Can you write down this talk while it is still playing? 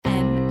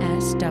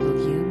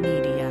W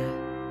Media.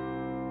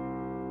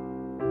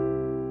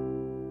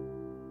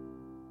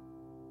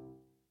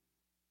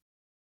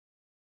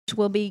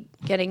 Will be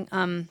getting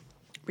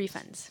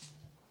refunds.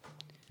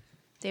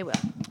 They will.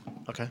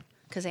 Okay.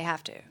 Because they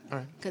have to. All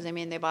right. Because, I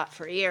mean, they bought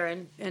for a year.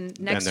 And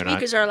next they're week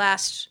not- is our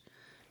last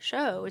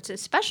show. It's a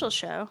special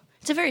show.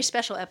 It's a very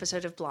special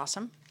episode of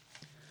Blossom.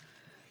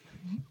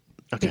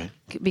 Okay.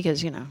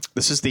 Because, you know.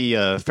 This is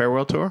the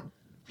farewell tour?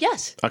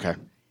 Yes. Okay.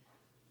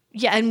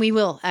 Yeah, and we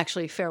will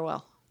actually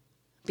farewell.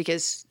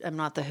 Because I'm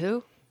not The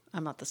Who.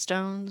 I'm not The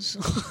Stones.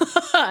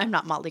 I'm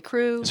not Motley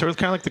Crue. So it's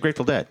kind of like the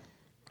Grateful Dead.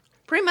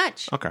 Pretty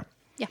much. Okay.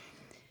 Yeah.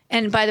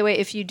 And by the way,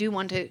 if you do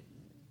want to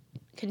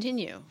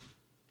continue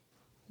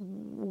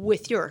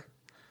with your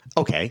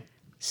Okay.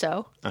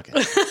 so, Okay.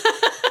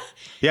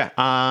 Yeah.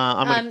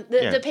 I'm gonna,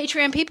 the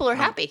Patreon people are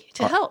happy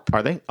to help.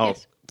 Are they? Oh,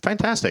 Yes.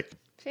 fantastic.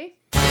 See?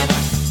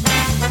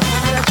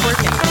 That's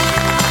working.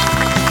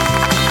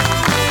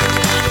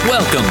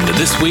 Welcome to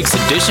this week's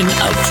edition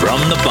of From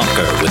the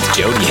Bunker with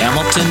Jody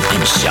Hamilton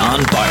and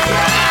Sean Barker.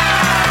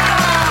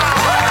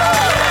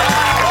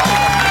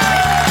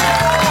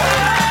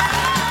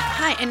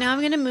 Hi, and now I'm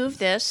going to move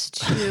this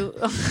to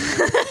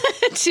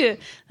to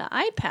the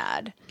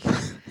iPad.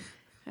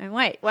 And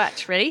wait,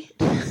 watch, ready?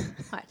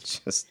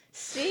 Watch. Just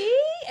See?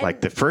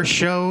 like the first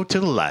show to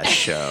the last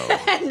show.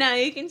 And now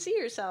you can see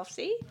yourself,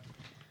 see?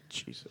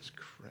 Jesus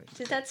Christ.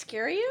 Did that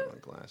scare you? My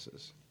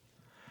glasses.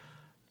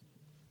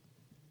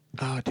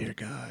 Oh, dear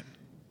God.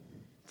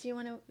 Do you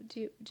want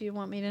to do you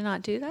want me to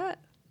not do that?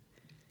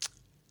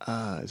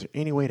 Is there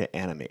any way to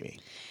animate me?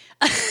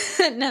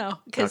 No,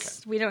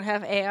 because we don't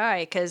have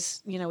AI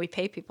because, you know, we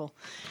pay people.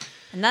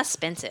 And that's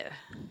expensive.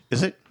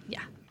 Is it?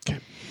 Yeah. Okay.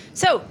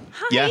 So,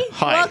 hi. Yeah,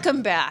 hi.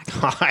 Welcome back.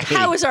 Hi.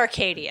 How was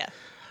Arcadia?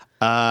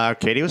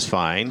 Katie was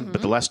fine, Mm-hmm.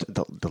 but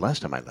the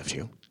last time I left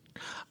you,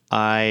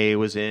 I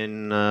was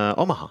in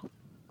Omaha.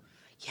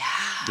 Yeah.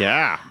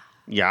 Yeah.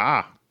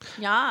 Yeah.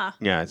 Yeah.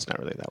 Yeah, it's not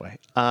really that way.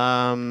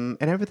 And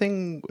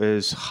everything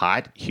was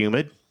hot,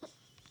 humid.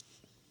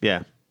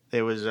 Yeah,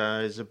 it was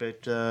a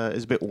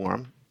bit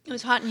warm, It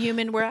was hot and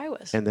humid where I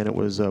was. and then it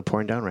was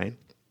pouring down rain,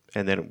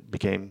 and then it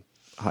became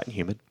hot and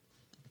humid.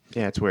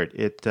 Yeah, it's weird.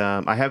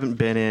 I haven't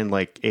been in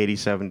like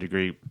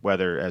 87-degree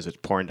weather as it's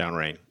pouring down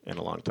rain in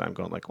a long time.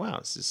 Going like, wow,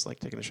 it's just like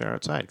taking a shower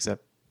outside,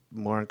 except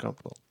more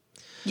uncomfortable.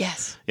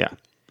 Yes. Yeah,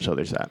 so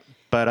there's that.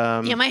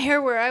 But Yeah, my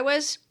hair where I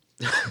was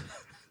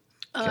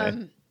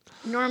okay.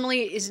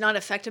 normally is not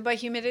affected by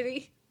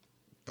humidity.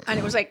 And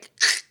it was like,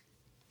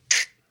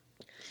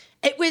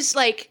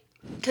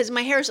 because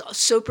my hair is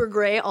super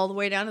gray all the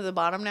way down to the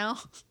bottom now.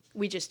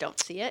 We just don't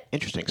see it.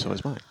 Interesting. So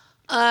is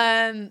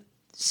mine.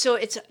 So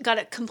it's got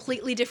a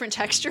completely different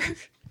texture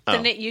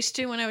than it used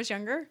to when I was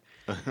younger.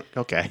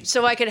 Okay.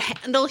 So I could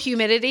handle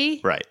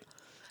humidity. Right.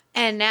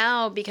 And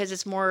now, because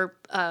it's more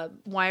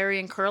wiry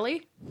and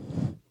curly,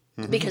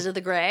 because of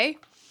the gray,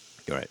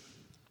 You're right.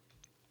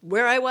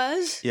 where I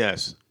was,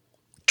 Yes.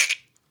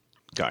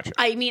 Gotcha.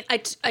 I mean,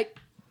 I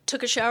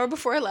took a shower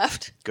before I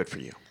left. Good for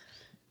you.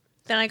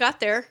 Then I got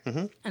there,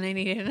 and I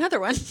needed another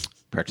one.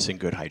 Practicing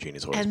good hygiene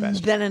is always And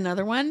best. then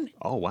another one,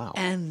 Oh, wow.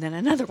 and then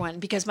another one,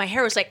 because my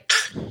hair was like,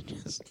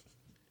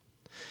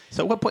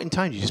 So at what point in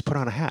time did you just put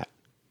on a hat?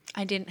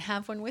 I didn't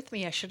have one with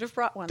me. I should have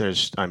brought one.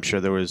 I'm sure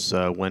there was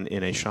one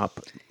in a shop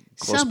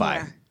close by.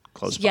 Somewhere.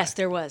 Close by. Yes,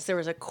 there was. There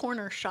was a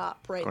corner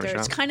shop right Corner there.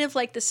 It's shop? kind of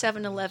like the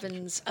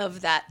 7-Elevens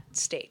of that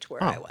state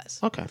where I was.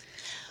 Okay.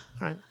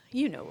 All right.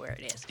 You know where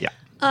it is. Yeah.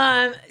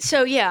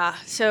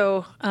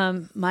 So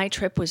my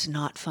trip was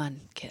not fun,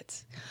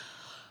 kids.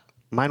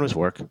 Mine was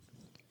work.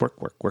 Work.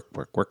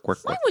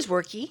 Mine was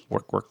worky.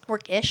 Work.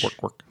 Work-ish.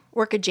 Work.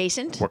 Work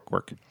adjacent.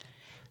 Work.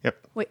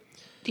 Yep. Wait,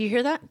 do you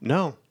hear that?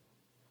 No.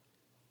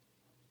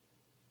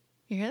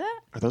 You hear that?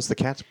 Are those the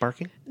cats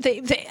barking?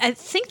 I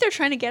think they're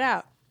trying to get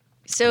out.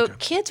 So, Okay.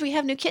 kids, we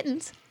have new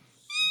kittens.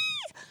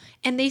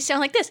 And they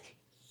sound like this.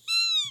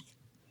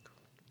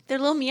 Their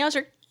little meows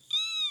are...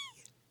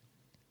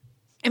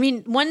 I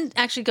mean, one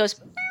actually goes...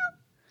 meow.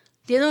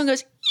 The other one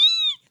goes...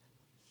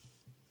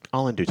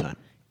 All in due time.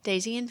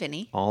 Daisy and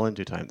Vinny. All in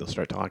due time. They'll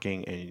start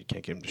talking, and you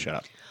can't get them to shut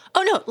up.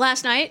 Oh, no,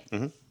 last night.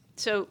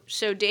 So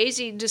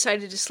Daisy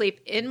decided to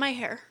sleep in my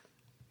hair.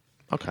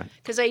 Okay.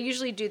 Because I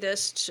usually do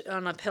this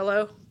on a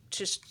pillow,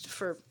 just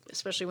for...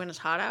 especially when it's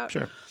hot out.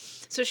 Sure.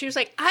 So she was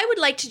like, I would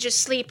like to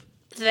just sleep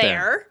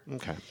there.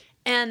 Okay.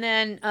 And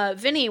then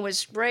Vinny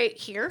was right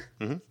here.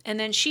 And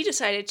then she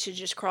decided to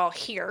just crawl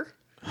here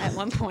at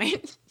one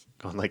point.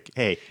 Going like,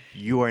 hey,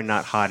 you are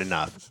not hot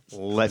enough.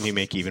 Let me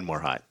make you even more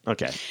hot.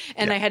 Okay.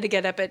 And I had to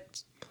get up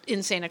at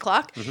insane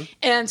o'clock.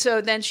 And so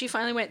then she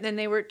finally went. Then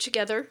they were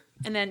together.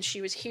 And then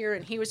she was here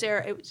and he was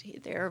there.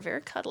 They were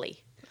very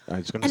cuddly. I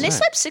was going to And say. they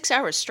slept 6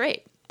 hours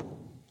straight.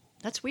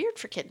 That's weird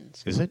for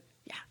kittens. Is it?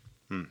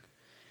 Yeah.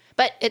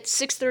 But at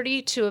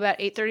 6:30 to about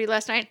 8:30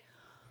 last night,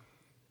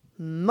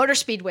 motor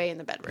speedway in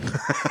the bedroom.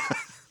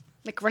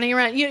 Like running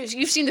around.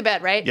 You've seen the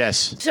bed, right?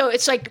 Yes. So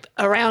it's like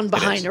around,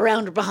 behind, is.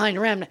 around, behind,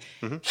 around.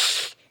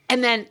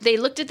 And then they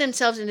looked at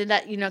themselves and did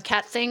that,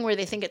 cat thing where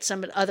they think it's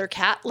some other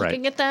cat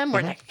looking Right. at them.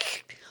 Where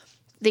like,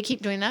 They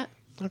keep doing that.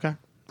 Okay. You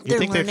They're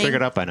think learning. they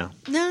figured out by now?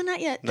 No, not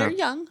yet. No. They're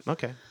young.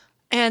 Okay.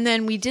 And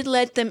then we did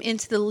let them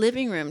into the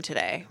living room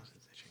today.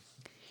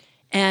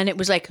 And it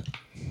was like,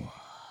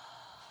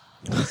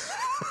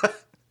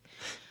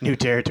 New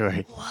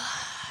territory.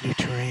 New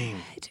terrain.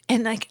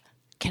 and like,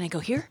 can I go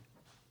here?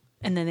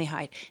 And then they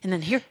hide. And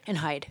then here and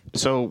hide.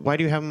 So why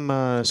do you have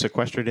them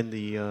sequestered in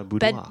the boudoir?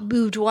 Bed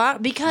boudoir.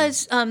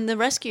 Because the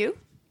rescue,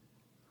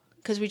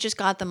 because we just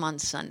got them on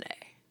Sunday.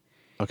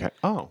 Okay.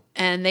 Oh.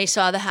 And they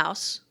saw the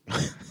house.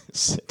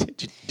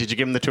 Did you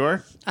give them the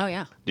tour? Oh,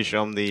 yeah. Did you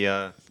show them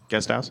the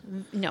guest house?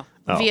 No.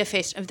 Oh. Via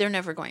face. They're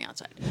never going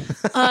outside.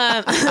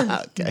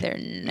 Okay. They're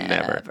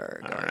never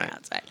going right.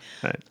 outside.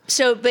 All right.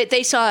 So, but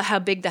they saw how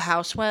big the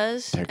house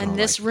was. They're going And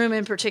this like- room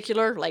in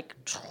particular, like,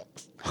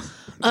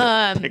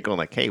 They're going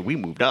like, hey, we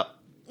moved up.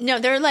 no,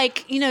 they're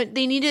like,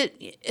 they need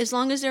to, as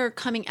long as they're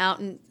coming out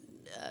and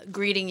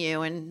greeting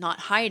you and not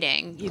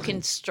hiding, you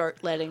can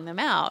start letting them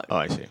out. Oh,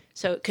 I see.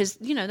 So, because,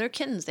 they're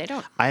kittens. They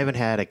don't. I haven't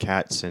had a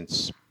cat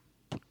since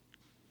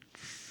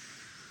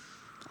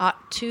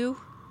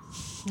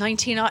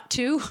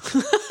 1902.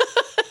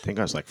 I think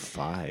I was like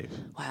 5.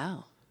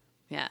 Wow.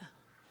 Yeah.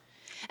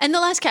 And the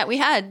last cat we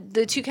had,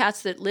 the 2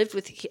 cats that lived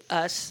with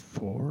us,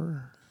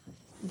 4?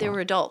 they were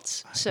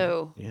adults.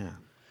 So Yeah.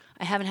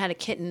 I haven't had a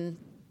kitten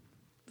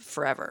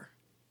forever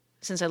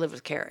since I lived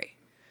with Carrie.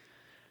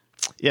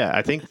 Yeah,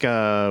 I think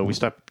we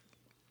stopped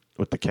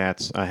with the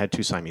cats. I had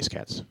 2 Siamese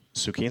cats,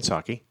 Suki and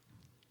Saki.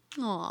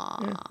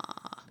 Aww. Yeah.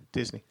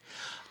 Disney.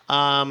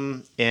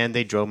 And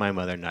they drove my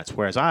mother nuts,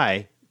 whereas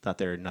I thought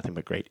they were nothing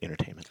but great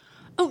entertainment.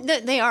 Oh,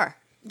 they are.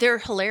 They're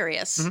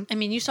hilarious. I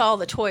mean, you saw all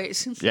the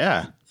toys.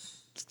 Yeah.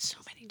 So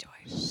many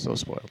toys. So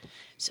spoiled.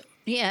 So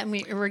yeah, and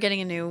we're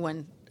getting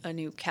a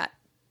new cat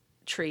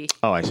tree.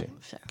 Oh, I see.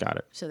 So, Got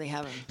it. So they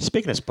have them.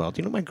 Speaking of spoiled,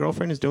 you know what my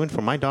girlfriend is doing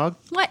for my dog?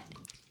 What?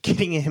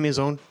 Getting him his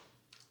own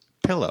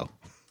pillow.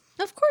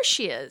 Of course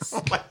she is.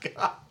 Oh, my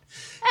God.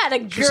 Atta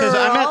girl. She says,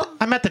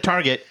 I'm at the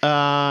Target,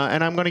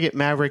 and I'm going to get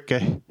Maverick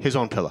his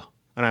own pillow.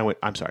 And I went,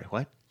 I'm sorry,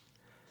 what?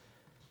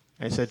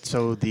 I said,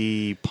 so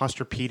the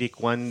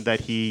Posturepedic one that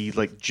he,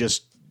 like,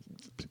 just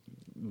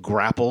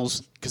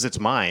grapples, because it's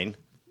mine.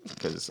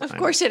 Of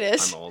course it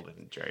is. I'm old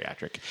and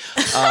geriatric.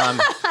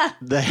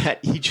 That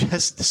he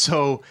just,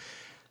 so...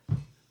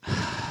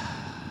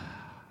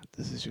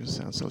 This is just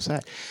sounds so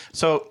sad.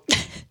 So,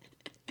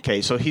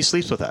 okay, so he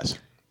sleeps with us.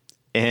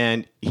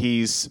 And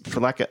he's, for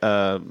lack of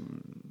a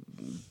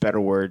better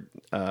word,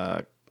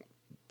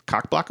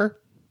 cock blocker.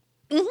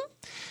 Mm-hmm.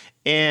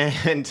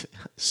 And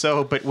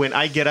so, but when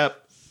I get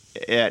up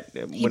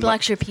He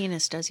blocks your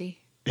penis, does he?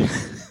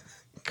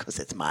 because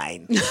it's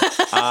mine.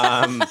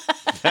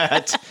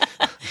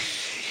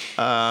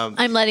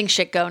 I'm letting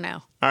shit go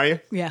now. Are you?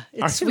 Yeah,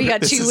 Are we you? got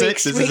This 2 is it?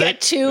 weeks. This We is got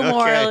it? 2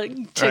 more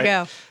Okay. to Right.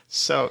 go.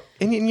 So,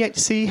 and yet,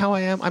 see how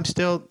I am? I'm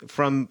still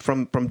from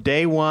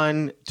day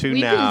one to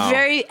We've now. been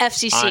very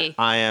FCC.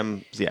 I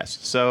am, yes.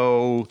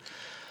 So,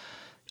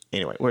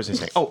 anyway, what was I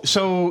saying? Oh,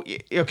 so,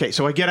 okay,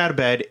 so I get out of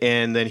bed,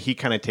 and then he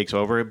kind of takes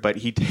over, but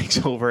he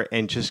takes over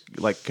and just,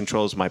 like,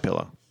 controls my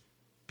pillow.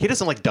 He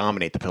doesn't, like,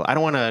 dominate the pillow. I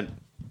don't want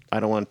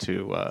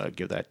to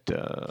give that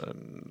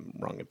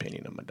wrong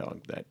opinion of my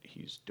dog that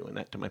he's doing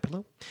that to my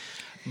pillow.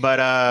 But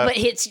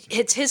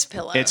it's his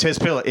pillow. it's his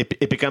pillow.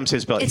 It becomes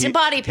his pillow. It's a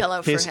body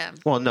pillow for him.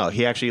 Well, no,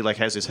 he actually like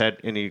has his head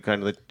and he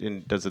kind of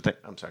and does the thing.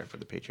 I'm sorry for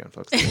the Patreon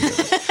folks.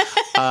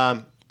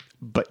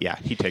 But yeah,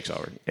 he takes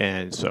over,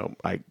 and so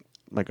my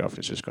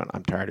girlfriend's just gone.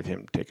 I'm tired of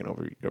him taking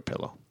over your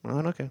pillow. I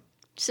went, okay.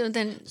 So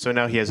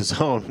now he has his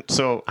own.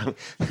 So I'm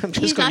just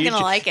He's not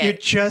gonna like it. You're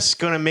just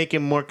gonna make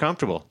him more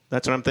comfortable.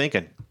 That's what I'm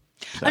thinking.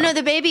 So. Oh no,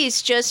 the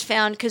baby's just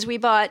found because we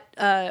bought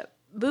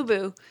Boo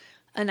Boo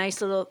a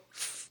nice little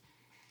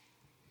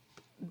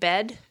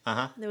bed.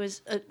 There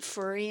was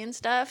furry and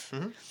stuff,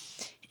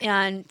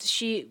 and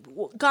she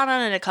got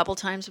on it a couple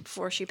times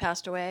before she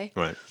passed away.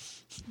 Right.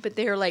 But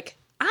they were like,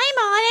 "I'm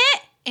on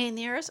it," and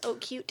they're so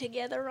cute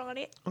together on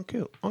it. Oh,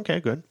 cute.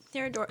 Okay, good.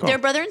 They're adorable. Cool. They're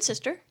brother and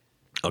sister.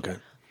 Okay.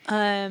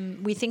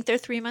 We think they're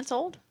 3 months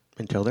old,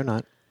 Until they're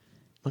not.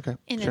 Okay.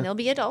 and sure. then they'll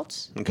be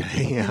adults.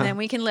 Okay. Yeah. And then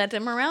we can let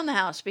them around the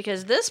house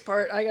because this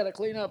part I got to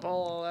clean up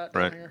all that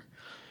down Right. here.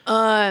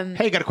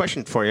 Hey, got a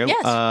question for you.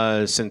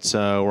 Yes. Since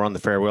we're on the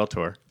farewell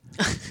tour,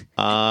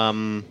 what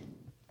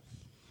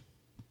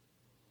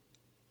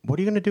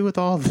are you going to do with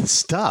all this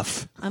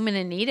stuff? I'm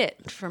gonna need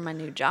it for my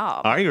new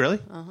job. Are you really?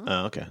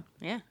 Oh, okay.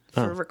 Yeah,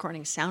 for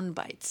recording sound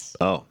bites.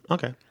 Oh,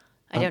 okay.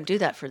 I don't do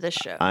that for this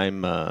show.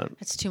 I'm.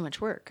 It's too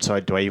much work. So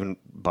do I even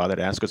bother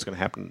to ask what's going to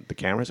happen to the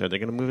cameras? Are they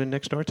going to move in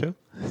next door too?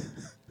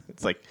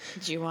 It's like,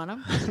 Do you want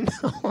them?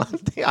 no,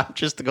 I'm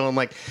just going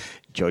like,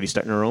 Jody's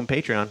starting her own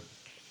Patreon.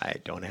 I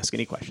don't ask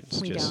any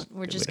questions. We Just- don't.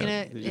 We're just we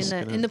gonna don't. We're just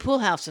in the pool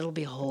house. It'll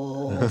be a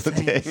whole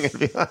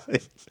thing.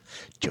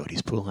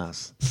 Jody's pool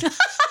house.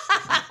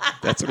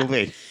 That's what it'll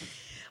be.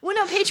 Well,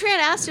 no. Patreon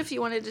asked if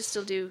you wanted to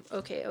still do.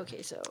 Okay.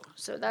 So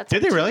that's. Did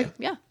up they to really? you.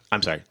 Yeah.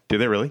 I'm sorry. Did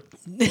they really?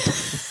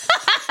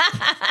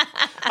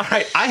 All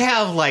right. I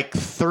have like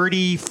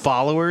 30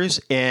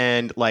 followers,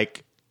 and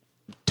like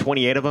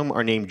 28 of them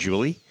are named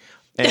Julie.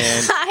 And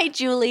Hi,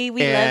 Julie.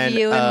 We love and,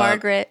 you and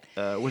Margaret,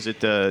 was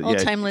it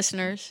old-time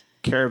listeners.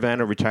 Caravan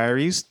of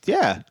Retirees?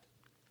 Yeah.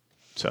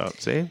 So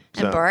see,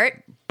 And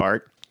Bart.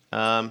 Bart.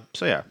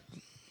 So yeah.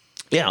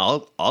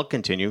 I'll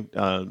continue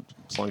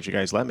as long as you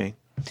guys let me.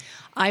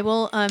 I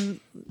will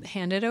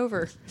hand it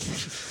over.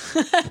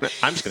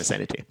 I'm just gonna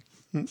send it to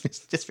you,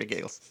 just for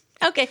giggles.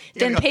 Okay,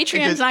 then go.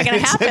 Patreon's not going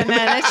to happen.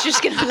 Then it's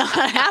just going to not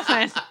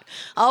happen.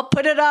 I'll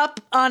put it up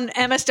on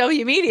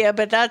MSW Media,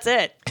 but that's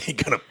it. You're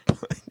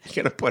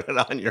gonna put it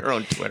on your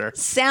own Twitter.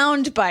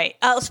 Soundbite.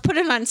 I'll put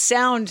it on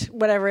Sound,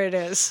 whatever it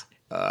is.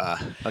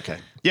 Okay.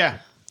 Yeah.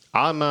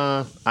 I'm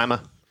gonna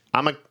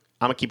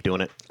keep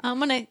doing it. I'm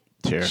going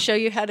to Sure. show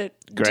you how to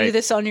do Great.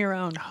 this on your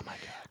own. Oh my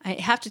god.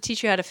 I have to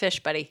teach you how to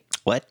fish, buddy.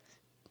 What?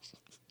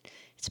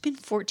 It's been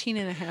 14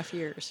 and a half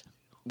years.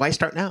 Why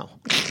start now?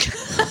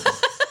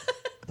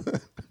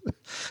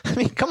 I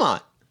mean, come on.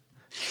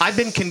 I've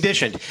been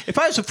conditioned. If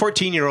I was a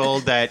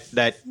 14-year-old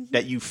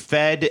that you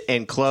fed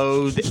and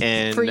clothed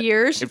and For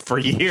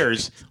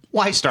years?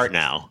 Why start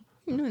now?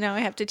 Now I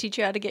have to teach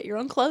you how to get your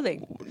own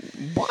clothing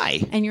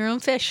Why? and your own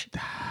fish.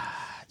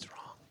 That's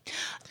wrong.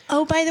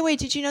 Oh, by the way,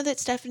 did you know that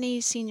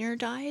Stephanie Sr.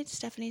 died?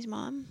 Stephanie's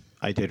mom?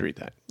 I did read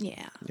that. Yeah.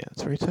 Yeah,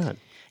 it's very sad.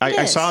 It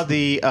I is. saw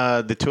the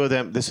two of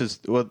them.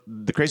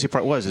 The crazy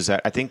part is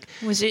that I think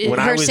Was it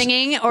her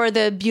singing or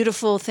the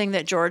beautiful thing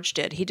that George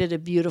did? He did a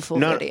beautiful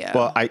video.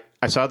 Well,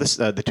 I saw this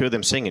the two of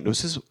them singing.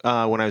 This is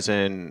when I was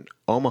in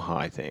Omaha,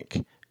 I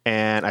think,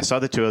 and I saw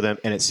the two of them,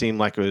 and it seemed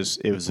like it was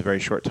a very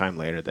short time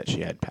later that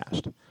she had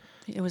passed.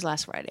 It was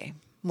last Friday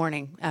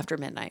morning after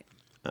midnight.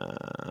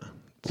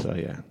 So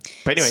yeah,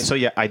 but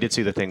anyway, I did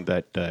see the thing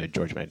that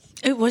George made.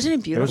 It wasn't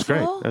It beautiful. was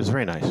great. It was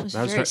very nice. It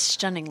was very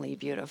stunningly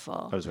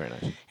beautiful. That was very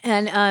nice.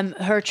 And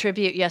her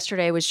tribute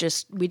yesterday was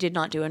just, we did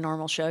not do a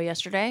normal show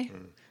yesterday.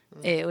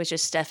 It was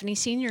just Stephanie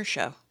Senior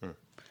show,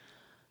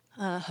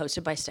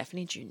 hosted by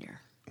Stephanie Jr.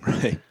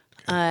 Right.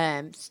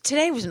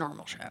 Today was a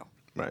normal show.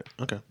 Right.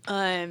 Okay.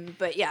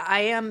 But yeah,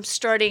 I am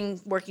starting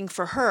working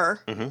for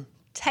her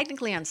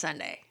technically on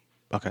Sunday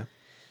Okay.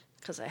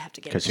 because I have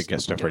to get 'Cause you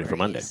get stuff ready for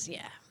Monday.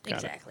 Yeah, Got it.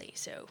 exactly.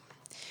 So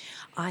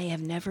I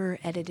have never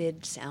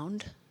edited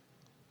sound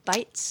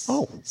bites.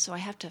 Oh. So I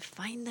have to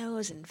find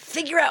those and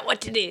figure out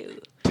what to do.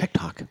 Tech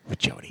Talk with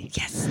Jody.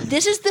 Yes.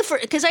 This is the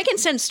first, because I can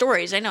send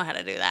stories. I know how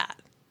to do that.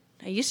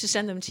 I used to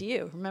send them to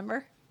you,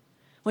 remember?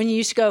 When you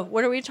used to go,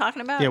 what are we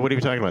talking about? Yeah. What are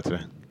you talking about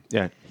today?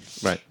 Yeah.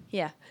 Right.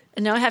 Yeah.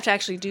 And now I have to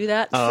actually do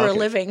that for okay. a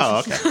living Oh,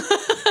 okay.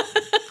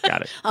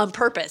 Got it. on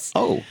purpose.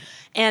 Oh.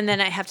 And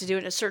then I have to do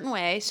it a certain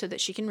way so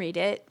that she can read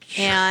it.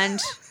 And,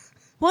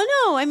 well,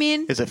 no, I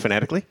mean, Is it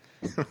phonetically?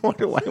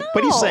 What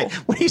are you saying?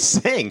 What are you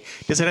saying?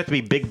 Does it have to be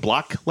big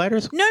block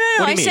letters? no. What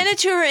do I you mean? sent it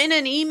to her in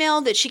an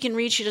email that she can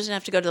read. She doesn't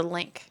have to go to the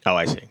link. Oh,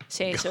 I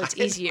see. So it's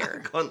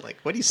easier. I'm going like,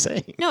 what are you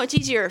saying? No, it's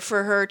easier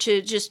for her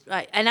to just,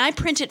 and I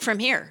print it from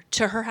here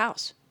to her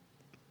house.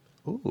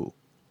 Ooh.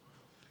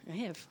 I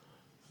have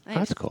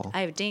That's cool.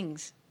 I have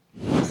dings.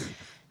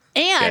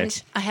 And Okay.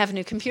 I have a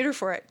new computer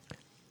for it.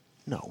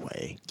 No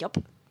way. Yep.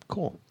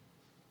 Cool.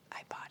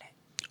 I bought it.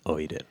 Oh,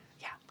 you did.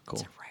 Yeah. Cool.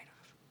 It's a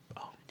write-off.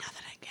 Oh. Now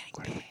that I'm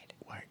getting paid.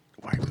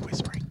 Why are we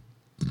whispering?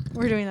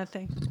 We're doing that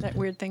thing. That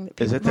weird thing that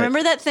people... Is it that-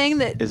 remember that thing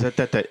that... Is that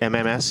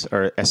MMS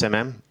or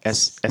SMM?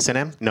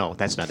 SNM? No,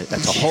 that's not it.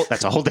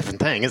 That's a whole different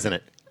thing, isn't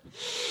it?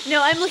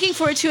 No, I'm looking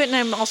forward to it, and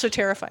I'm also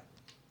terrified.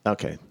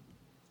 Okay.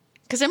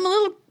 Because I'm a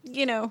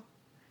little,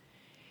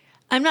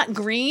 I'm not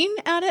green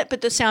at it,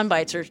 but the sound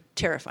bites are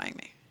terrifying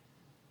me.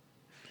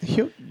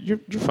 You're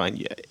fine.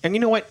 Yeah. And you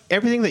know what?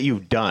 Everything that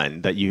you've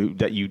done that you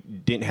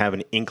didn't have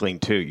an inkling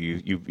to,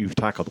 you've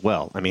tackled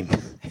well. I mean,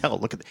 hell,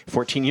 look at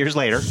 14 years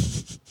later.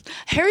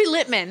 Harry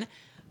Littman,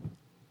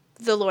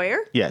 the lawyer.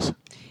 Yes.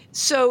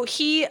 So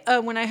he,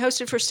 when I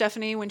hosted for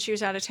Stephanie when she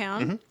was out of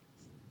town,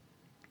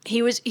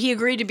 he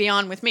agreed to be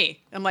on with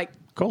me. I'm like,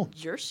 Cool.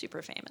 you're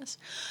super famous.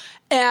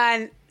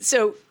 And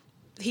so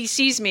he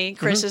sees me.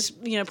 Chris is,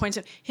 points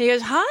at. He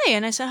goes, hi,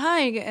 and I said hi,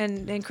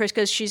 and Chris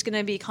goes, she's going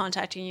to be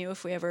contacting you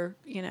if we ever,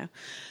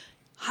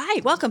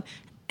 hi, welcome.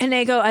 And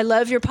they go, I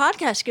love your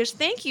podcast. He goes,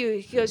 thank you.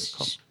 He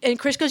goes, and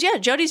Chris goes, yeah,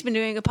 Jody's been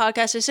doing a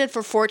podcast. I said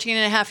for 14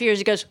 and a half years.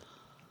 He goes,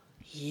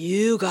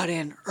 you got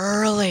in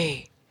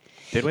early.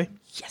 Did we?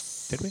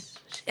 Yes. Did we?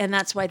 And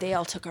that's why they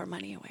all took our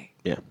money away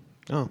Yeah.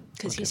 Oh.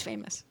 because okay. he's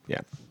famous.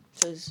 Yeah.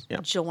 So it's Yeah.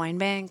 Jill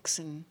Winebanks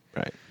and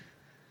Right.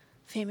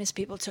 famous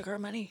people took our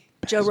money.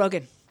 Joe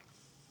Rogan.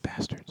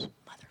 Bastards.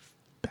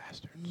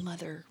 Bastards.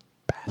 Mother.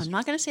 I'm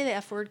not going to say the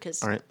F word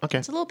because All right. Okay.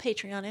 it's a little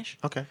Patreon-ish.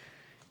 Okay.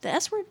 The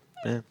S word,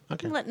 Yeah.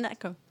 Okay. I'm letting that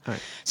go. All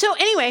right. So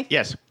anyway,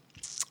 Yes.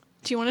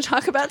 do you want to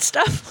talk about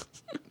stuff?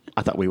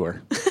 I thought we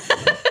were.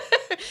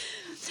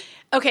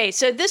 Okay,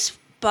 so this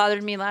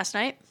bothered me last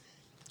night.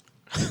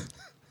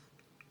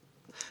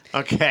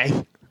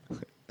 Okay.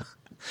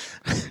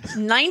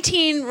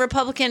 19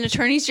 Republican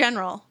attorneys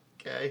general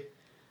Okay.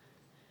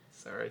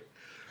 Sorry.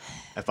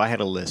 If I had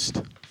a list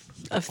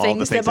of all the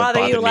things that things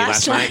bother you me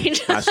last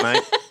night. last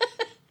night.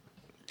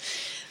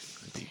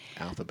 The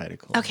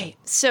alphabetical. Okay,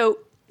 so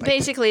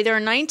basically there are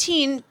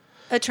 19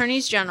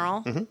 attorneys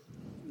general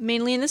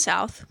mainly in the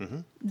South, Mm-hmm.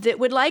 that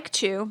would like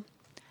to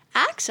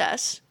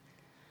access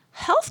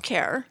health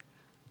care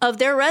of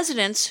their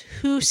residents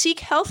who seek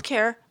health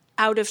care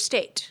out of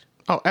state.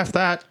 Oh, F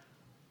that.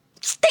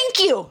 Thank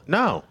you.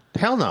 No.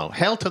 Hell no.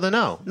 Hell to the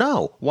no.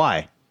 No.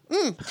 Why?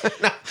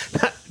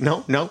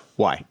 No.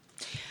 Why?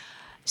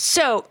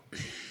 So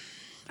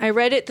I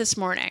read it this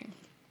morning.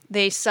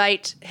 They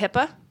cite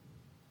HIPAA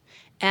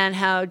and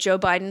how Joe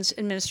Biden's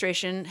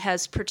administration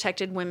has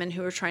protected women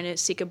who are trying to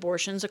seek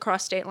abortions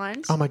across state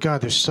lines. Oh, my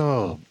God. They're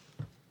so...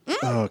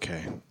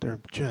 Okay. They're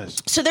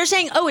just... So they're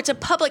saying, oh, it's a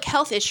public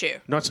health issue.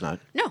 No, it's not.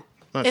 No.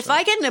 No, it's If not.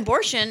 I get an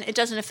abortion, it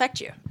doesn't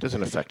affect you.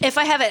 Doesn't affect If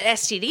I have an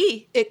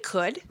STD, it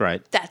could.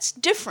 Right. That's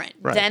different.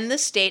 Right. Then the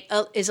state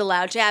is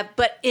allowed to have,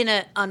 but in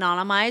an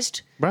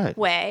anonymized Right.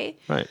 way.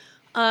 Right.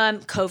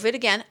 COVID,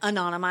 again,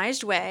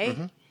 anonymized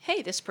way.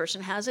 Hey, this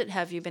person has it.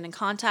 Have you been in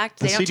contact?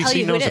 They The don't tell CDC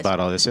you who it knows is. about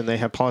all this, and they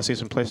have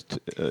policies in place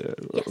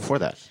for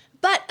that.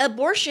 But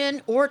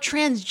abortion or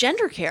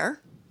transgender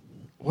care,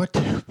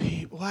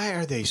 Why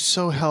are they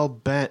so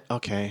hell-bent?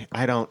 Okay,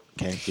 I don't...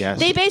 Okay, yes.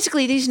 they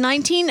basically, these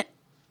 19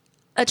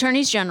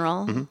 attorneys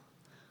general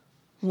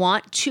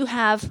want to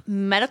have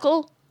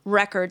medical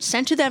records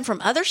sent to them from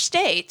other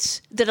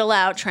states that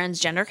allow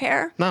transgender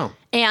care No.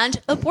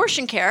 and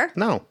abortion care.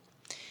 No.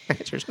 The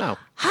answer is no.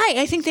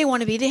 Hi, I think they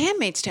want to be the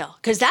Handmaid's Tale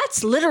because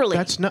that's literally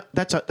That's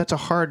a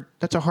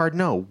hard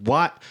no.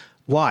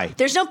 Why?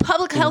 there's no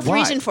public health Why?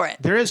 reason for it.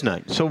 There is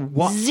none. So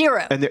what?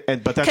 Zero. But that's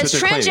what Because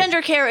they're claiming.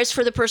 transgender care is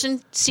for the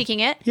person seeking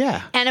it.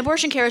 Yeah. And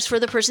abortion care is for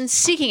the person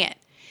seeking it.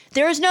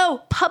 There is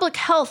no public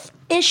health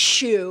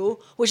issue,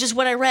 which is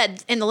what I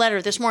read in the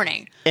letter this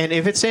morning. And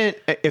if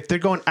they're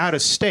going out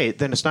of state,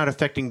 then it's not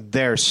affecting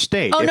their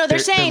state. Oh If no, they're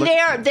saying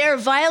look- they're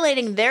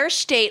violating their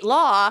state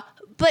law.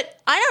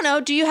 But I don't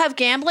know. Do you have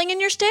gambling in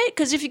your state?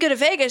 Because if you go to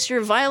Vegas, you're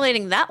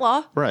violating that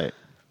law. Right.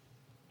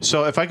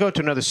 So if I go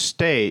to another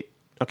state,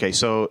 okay,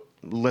 so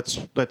let's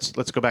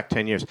go back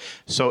 10 years.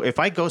 So if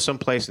I go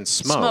someplace and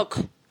smoke.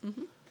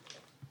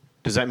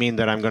 Does that mean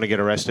that I'm going to get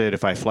arrested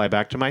if I fly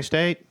back to my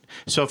state?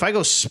 So if I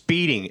go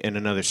speeding in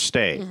another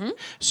state,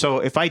 so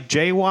if I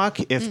jaywalk,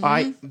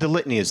 the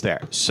litany is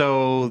there.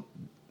 So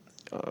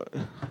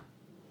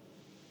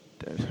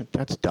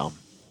that's dumb.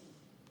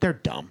 They're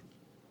dumb.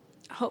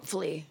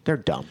 Hopefully. They're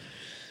dumb.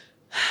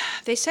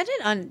 They said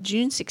it on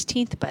June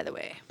 16th, by the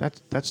way.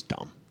 That's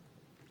dumb.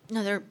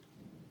 No, they're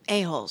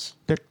a-holes.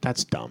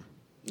 That's dumb.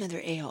 No,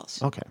 they're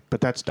a-holes. Okay,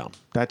 but that's dumb.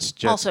 That's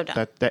just Also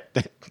dumb.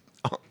 That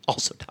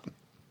also dumb.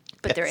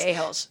 But they're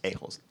a-holes.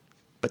 A-holes.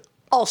 But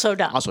Also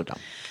dumb. also dumb.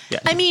 Yeah.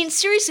 I mean,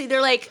 seriously,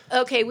 they're like,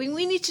 okay, we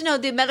need to know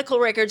the medical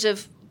records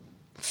of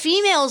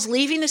females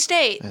leaving the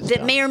state that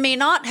dumb. may or may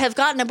not have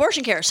gotten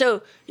abortion care.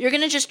 So you're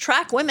going to just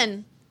track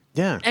women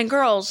Yeah. and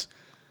girls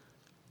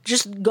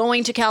just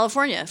going to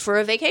California for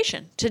a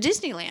vacation to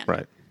Disneyland.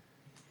 Right.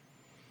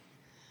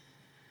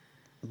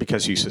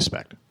 Because you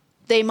suspect.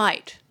 They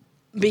might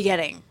be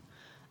getting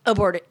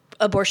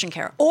abortion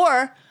care.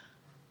 Or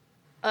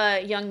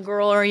a young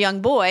girl or a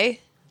young boy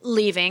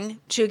leaving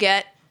to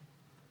get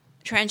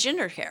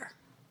transgender care.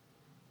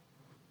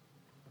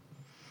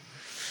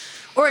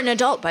 Or an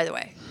adult, by the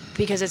way,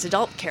 because it's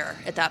adult care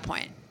at that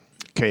point.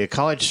 Okay, a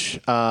college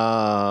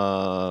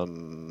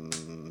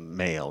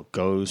male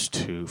goes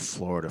to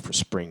Florida for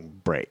spring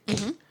break,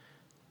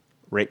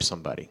 rapes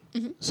somebody,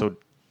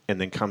 and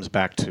then comes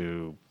back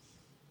to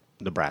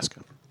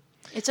Nebraska.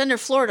 It's under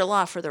Florida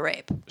law for the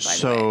rape, by the way.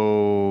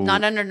 So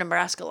Not under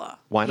Nebraska law.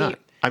 why not?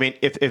 I mean,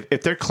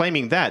 if they're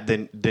claiming that,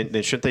 then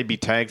shouldn't they be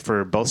tagged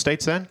for both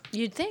states then?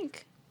 You'd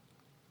think.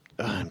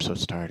 I'm so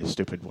tired of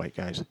stupid white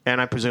guys,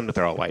 and I presume that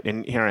they're all white.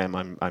 And here I am.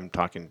 I'm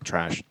talking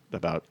trash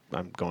about.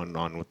 I'm going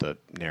on with the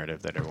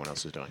narrative that everyone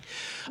else is doing.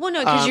 Well, no,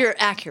 because you're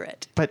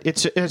accurate. But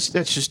it's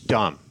just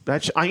dumb.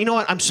 You know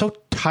what? I'm so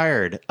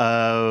tired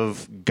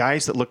of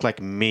guys that look like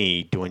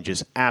me doing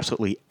just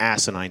absolutely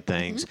asinine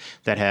things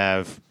that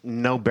have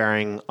no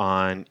bearing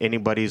on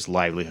anybody's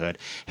livelihood.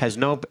 Has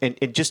no and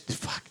just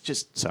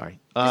sorry.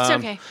 It's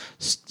okay.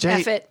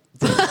 F it.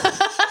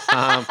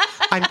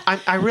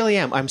 I really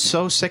am. I'm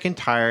so sick and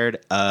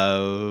tired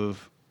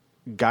of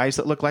guys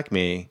that look like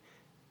me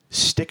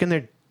sticking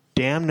their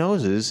damn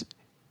noses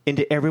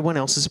into everyone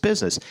else's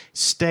business.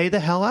 Stay the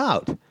hell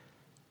out.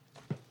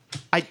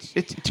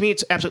 To me,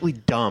 it's absolutely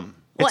dumb.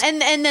 Well,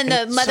 and then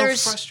the it's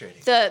mothers, so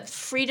frustrating. the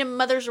freedom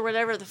mothers or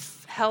whatever the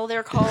hell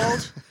they're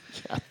called,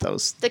 Yeah,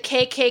 those. the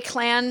KK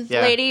clan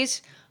Yeah.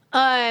 ladies,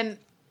 that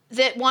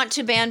want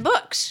to ban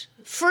books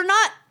for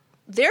not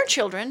their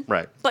children,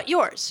 Right. but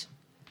yours.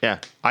 Yeah,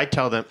 I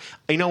tell them,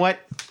 you know what?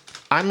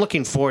 I'm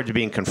looking forward to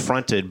being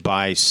confronted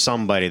by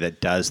somebody that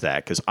does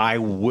that because I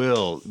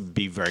will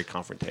be very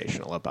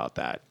confrontational about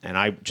that. And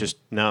I just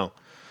no,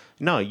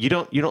 you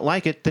don't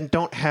like it, then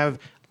don't have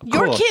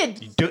Your cool.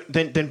 kid.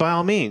 Then by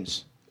all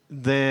means,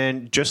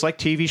 then just like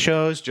TV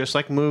shows, just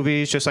like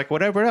movies, just like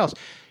whatever else,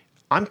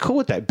 I'm cool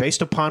with that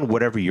based upon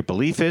whatever your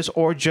belief is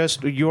or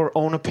just your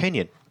own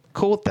opinion.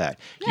 Cool with that.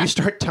 Yeah. You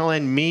start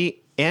telling me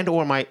and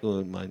or my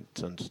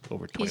son's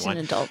over 21. He's an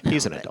adult now.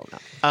 He's an adult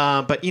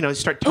now. But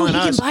start Oh, telling he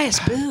us. can buy us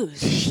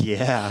booze.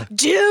 Yeah.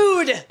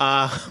 Dude!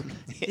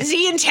 Is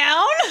he in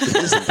town?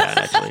 Isn't that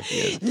actually? He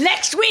is.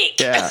 Next week!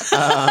 Yeah.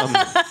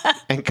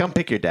 And come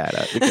pick your dad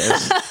up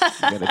because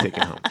you got to take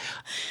him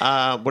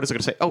home. What is I going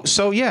to say? Oh,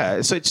 so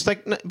yeah. So it's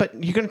like,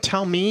 but you're going to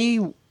tell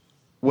me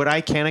what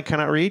I can and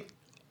cannot read?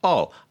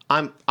 Oh,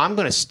 I'm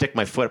going to stick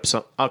my foot up.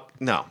 So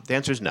no, the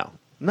answer is no.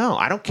 No,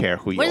 I don't care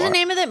who you are. What is the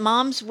name of it?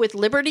 Moms with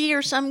Liberty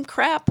or some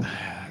crap?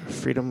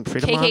 Freedom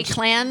KK Moms?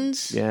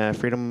 Clans? Yeah,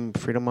 Freedom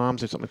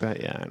Moms or something like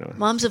that. Yeah, I know.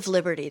 Moms of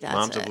Liberty, that's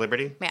Moms it. of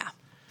Liberty? Yeah.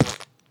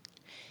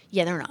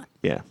 Yeah, they're not.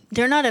 Yeah.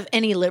 They're not of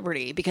any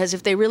liberty, because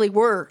if they really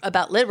were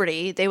about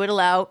liberty, they would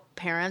allow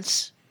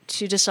parents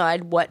to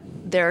decide what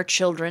their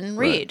children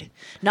read. Right.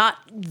 Not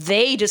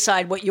they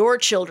decide what your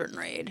children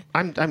read.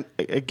 I'm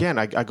again,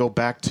 I go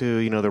back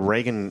to, the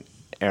Reagan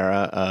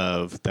era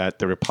of that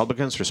the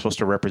Republicans are supposed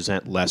to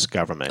represent less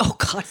government. Oh,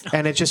 God, no.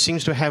 And it just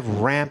seems to have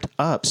ramped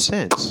up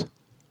since.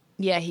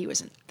 Yeah, he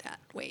wasn't that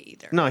way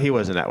either. No, he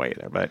wasn't that way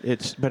either, but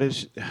it's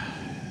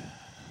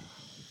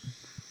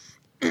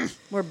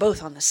We're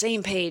both on the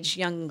same page,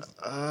 young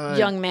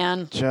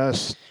man.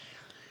 just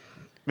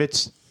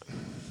it's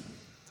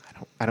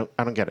I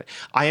don't get it.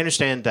 I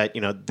understand that,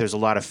 there's a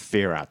lot of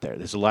fear out there.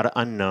 There's a lot of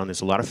unknown,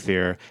 there's a lot of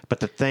fear, but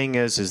the thing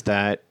is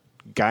that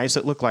guys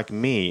that look like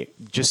me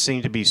just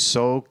seem to be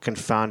so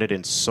confounded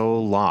and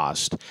so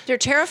lost They're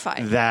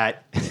terrified.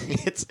 that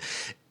it's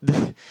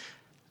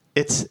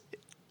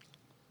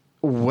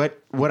what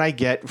I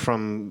get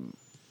from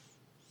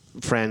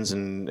friends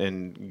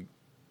and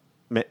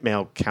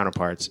male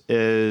counterparts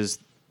is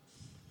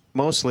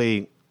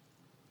mostly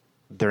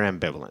they're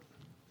ambivalent.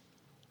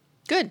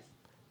 Good.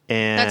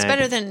 And That's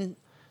better than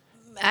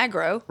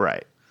aggro.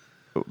 right.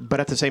 But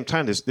at the same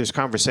time, there's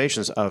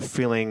conversations of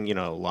feeling,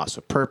 loss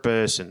of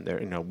purpose, and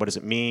what does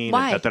it mean?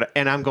 Why?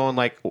 And I'm going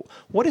like,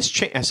 what has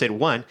changed? I said,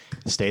 one,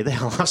 stay the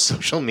hell off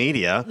social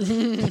media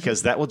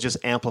because that will just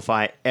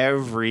amplify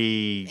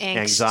every Angst,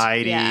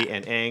 anxiety yeah.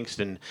 and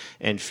angst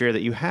and fear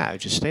that you have.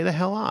 Just stay the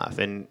hell off.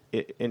 And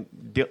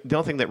the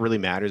only thing that really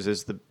matters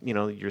is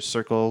your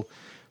circle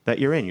that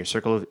you're in, your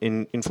circle of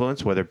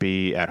influence, whether it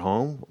be at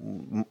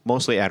home,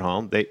 mostly at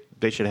home.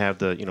 They should have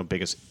the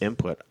biggest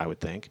input, I would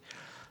think.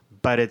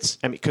 But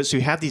because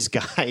you have these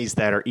guys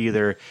that are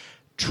either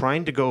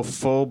trying to go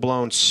full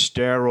blown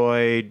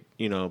steroid,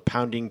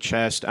 pounding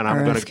chest, and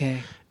I'm going to,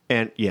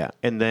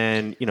 and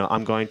then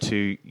I'm going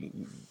to,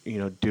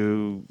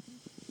 do,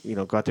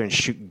 go out there and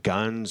shoot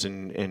guns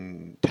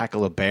and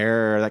tackle a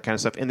bear, that kind of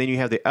stuff. And then you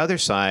have the other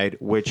side,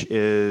 which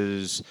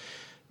is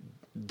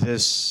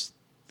this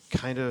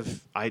kind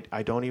of I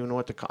don't even know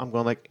what to call. I'm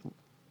going like,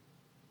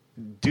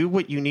 do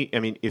what you need. I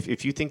mean,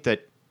 if you think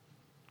that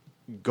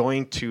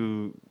going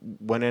to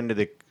one end of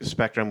the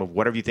spectrum of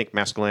whatever you think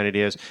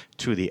masculinity is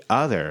to the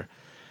other,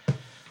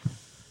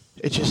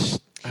 it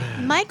just...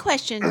 My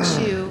question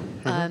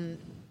to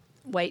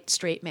white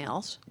straight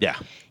males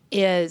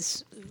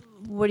is,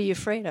 what are you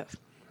afraid of?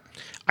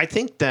 I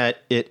think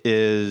that it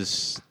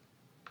is...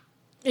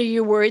 Are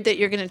you worried that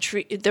we're going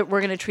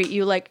to treat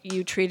you like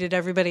you treated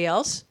everybody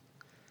else?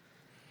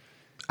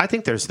 I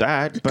think there's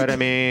that, but I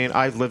mean,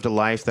 I've lived a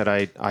life that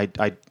I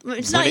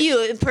It's not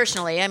you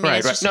personally. I mean,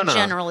 it's just a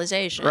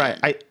generalization.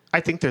 Right.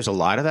 I think there's a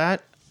lot of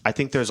that. I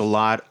think there's a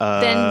lot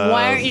of... Then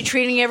why aren't you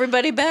treating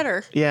everybody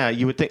better? Yeah,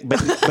 you would think,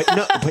 but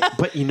no,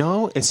 but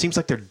it seems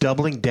like they're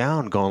doubling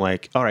down, going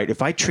like, all right,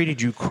 if I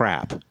treated you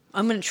crap,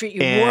 I'm going to treat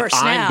you and worse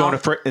now.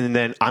 And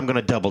then I'm going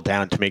to double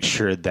down to make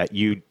sure that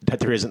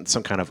there isn't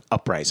some kind of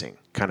uprising.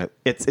 Kind of,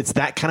 it's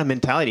that kind of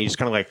mentality. You're just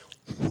kind of like,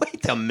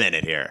 wait a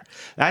minute here.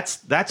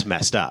 That's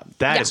messed up.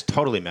 That is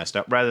totally messed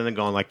up. Rather than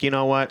going like, you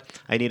know what?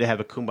 I need to have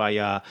a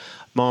kumbaya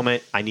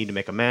moment. I need to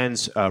make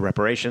amends,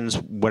 reparations,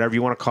 whatever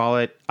you want to call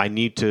it. I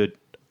need to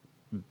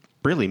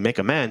really make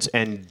amends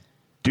and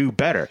do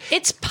better.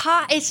 It's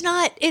pie. It's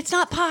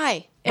not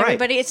pie.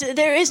 Everybody. Right.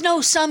 There is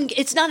no sum.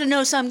 It's not a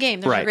no sum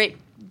game. There's a great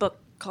book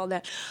called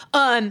that.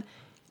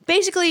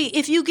 Basically,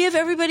 if you give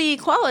everybody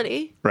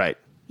equality, right,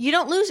 you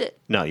don't lose it.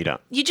 No, you don't.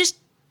 You just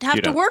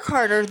have to work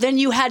harder than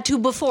you had to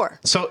before.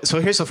 So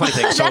here's the funny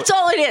thing. That's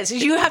all it is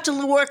you have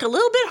to work a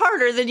little bit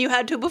harder than you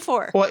had to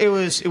before. Well, it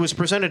was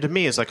presented to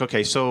me as like,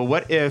 okay, so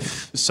what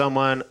if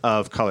someone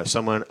of color,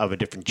 someone of a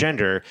different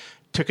gender,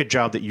 took a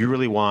job that you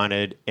really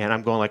wanted, and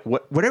I'm going like,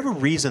 whatever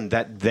reason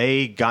that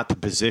they got the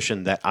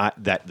position that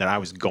I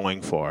was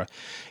going for,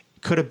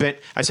 could have been.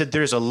 I said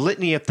there's a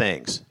litany of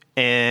things,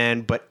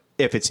 but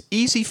if it's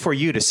easy for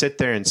you to sit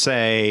there and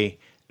say,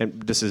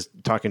 and this is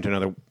talking to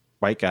another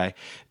white guy,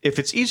 if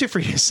it's easier for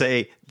you to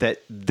say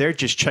that they're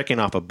just checking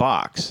off a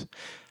box,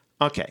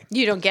 okay.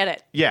 You don't get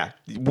it. Yeah.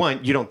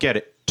 One, you don't get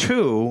it.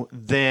 Two,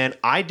 then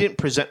I didn't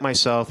present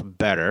myself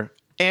better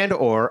and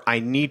or I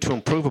need to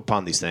improve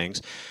upon these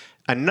things.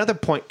 Another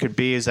point could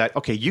be is that,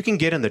 okay, you can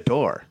get in the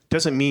door.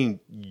 Doesn't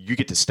mean you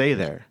get to stay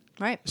there.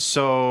 Right.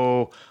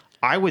 So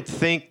I would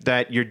think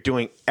that you're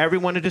doing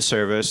everyone a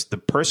disservice, the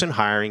person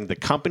hiring, the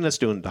company that's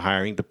doing the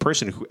hiring, the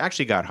person who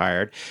actually got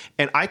hired.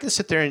 And I can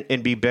sit there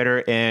and be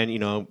bitter and,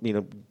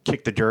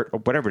 kick the dirt or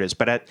whatever it is.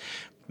 But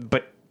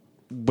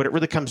what it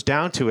really comes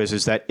down to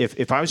is that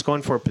if I was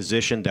going for a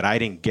position that I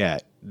didn't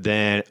get,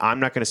 then I'm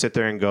not going to sit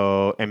there and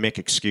go and make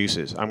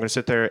excuses. I'm going to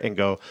sit there and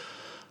go,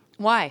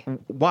 Why?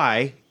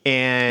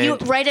 And You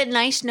write a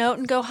nice note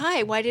and go,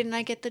 "Hi, why didn't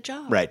I get the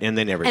job?" right, and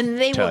they never tell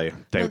you.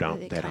 They no, don't.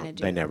 they They kinda don't.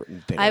 do. They never.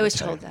 I was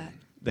tell told you. that.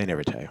 They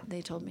never tell you.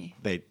 They told me.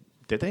 Did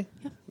they?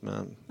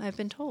 I've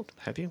been told.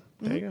 Have you?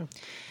 There you go.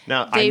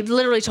 Now They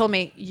literally told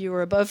me you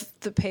were above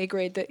the pay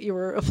grade that you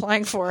were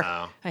applying for.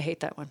 Oh. I hate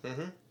that one.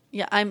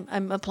 Yeah,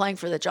 I'm applying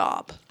for the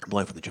job. I'm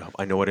applying for the job.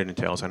 I know what it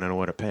entails and I know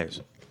what it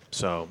pays.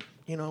 So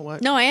you know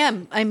what? No, I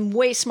am. I'm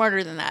way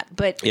smarter than that,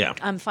 but Yeah.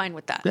 I'm fine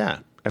with that. Yeah.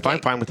 If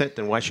I'm fine with it,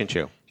 then why shouldn't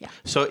you? Yeah.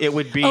 So it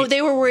would be. Oh,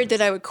 they were worried that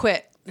I would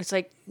quit. It's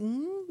like,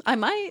 I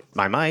might.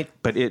 I might,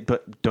 but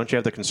don't you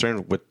have the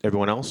concern with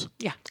everyone else?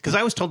 Yeah. Because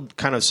I was told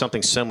kind of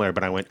something similar,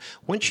 but I went,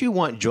 wouldn't you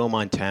want Joe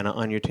Montana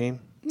on your team?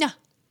 Yeah.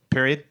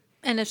 Period.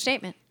 End of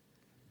statement.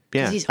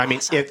 Yeah. He's I mean,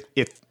 awesome.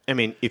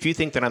 if you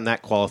think that I'm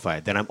that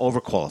qualified, that I'm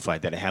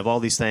overqualified, that I have all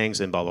these things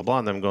and blah blah blah,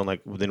 and I'm going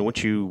like, well, then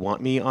wouldn't you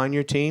want me on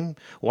your team?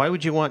 Why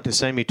would you want to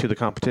send me to the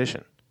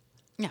competition?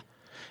 Yeah.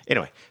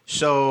 Anyway,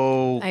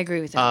 so I agree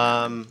with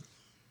that.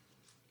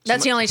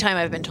 That's the only time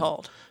I've been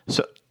told.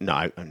 So no,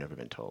 I've never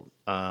been told.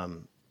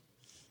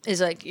 Is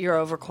like you're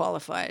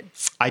overqualified.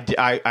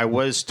 I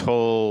was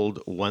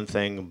told one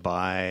thing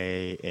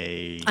by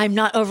a. I'm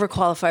not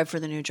overqualified for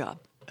the new job.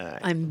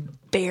 I'm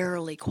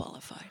barely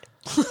qualified.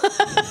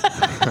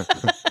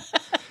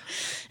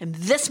 I'm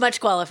this much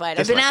qualified.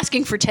 I've been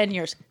asking for 10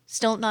 years.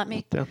 Still not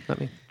me. No, not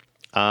me.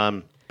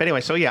 But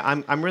anyway, so yeah,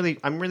 I'm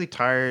really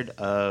tired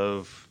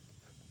of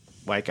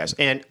white guys,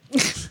 and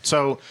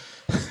so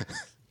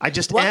I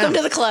just Welcome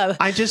to the club.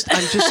 I'm just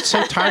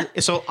so tired.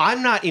 So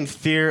I'm not in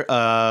fear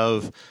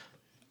of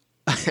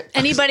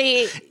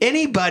Anybody.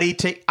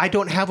 I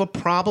don't have a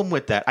problem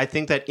with that. I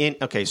think that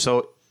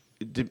so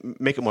to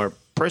make it more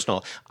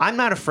personal, I'm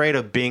not afraid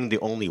of being the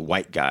only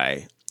white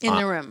guy In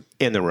the room.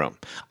 In the room.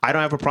 I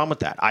don't have a problem with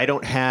that. I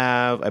don't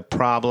have a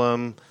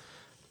problem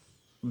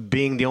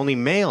being the only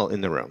male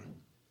in the room.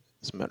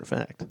 As a matter of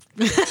fact.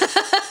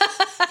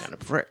 Kind of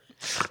prefer it.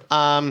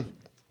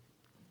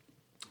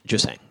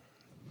 Just saying.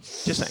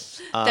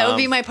 That would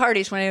be my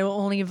parties when I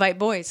only invite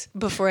boys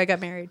before I got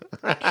married.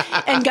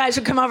 And guys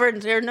would come over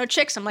and there are no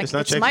chicks. I'm like,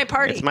 it's my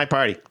party. It's my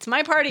party. It's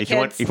my party, If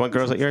kids. you want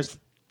girls like yours,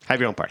 have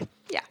your own party.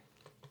 Yeah.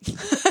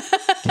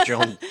 Get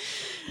your own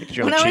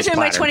When I was in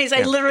my platter. 20s,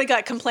 I literally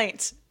got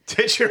complaints.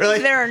 Did you really?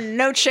 There are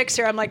no chicks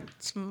here. I'm like,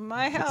 it's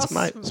my house.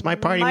 It's my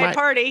party. My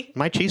party.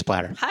 My cheese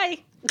platter. Hi.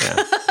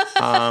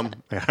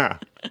 Yeah.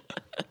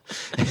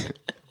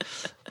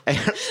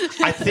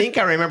 I think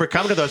I remember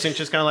coming to those things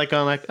just kind of like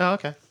going like, oh,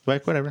 okay,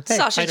 like whatever. Hey,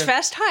 Sausage how you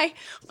Fest. Hi.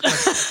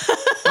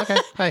 doing? Okay.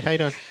 Hi, how you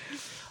doing?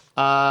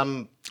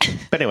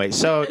 But anyway,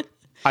 so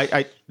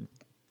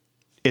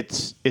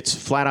it's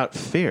flat out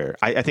fear.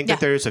 I think that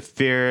there's a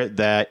fear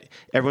that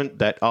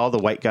all the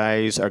white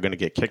guys are going to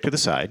get kicked to the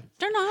side.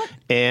 They're not.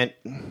 And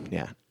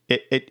yeah,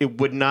 it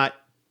would not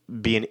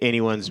be in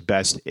anyone's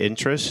best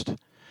interest,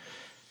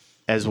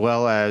 as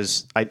well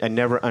as I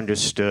never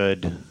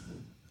understood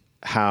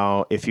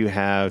how if you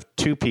have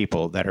two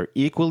people that are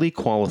equally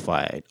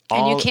qualified,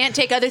 And you can't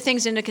take other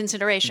things into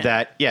consideration.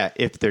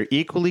 if they're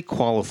equally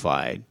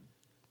qualified,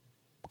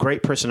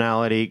 great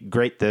personality,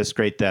 great this,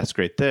 great this,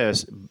 great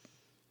this,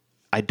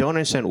 I don't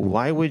understand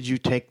why would you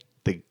take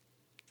the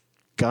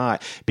guy?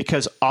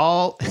 Because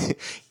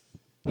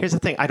here's the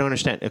thing, I don't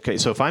understand. Okay,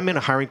 so if I'm in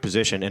a hiring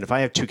position and if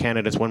I have two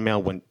candidates, one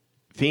male, one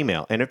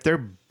female, and if they're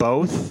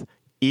both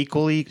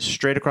equally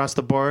straight across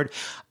the board,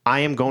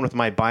 I am going with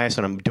my bias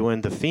and I'm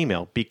doing the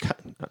female because,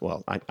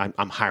 well,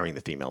 I'm hiring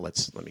the female.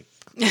 Let me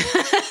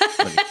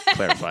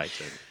clarify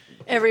to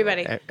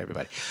Everybody.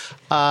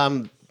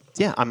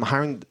 Yeah, I'm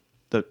hiring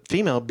the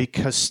female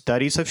because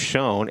studies have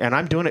shown, and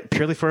I'm doing it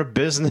purely for a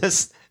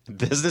business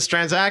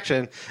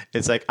transaction.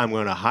 It's like I'm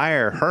going to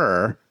hire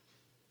her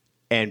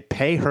and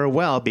pay her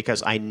well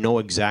because I know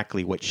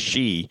exactly what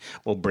she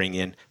will bring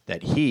in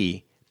that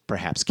he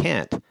perhaps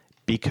can't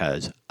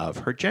because of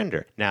her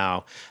gender.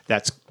 Now,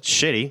 that's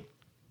shitty,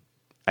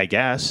 I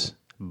guess,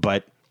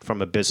 but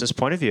from a business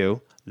point of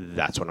view,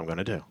 that's what I'm going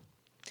to do.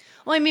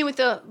 Well, I mean, with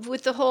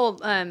the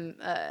whole And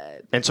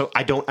so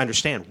I don't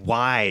understand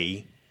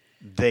why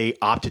they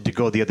opted to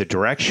go the other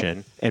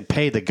direction and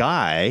pay the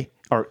guy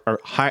or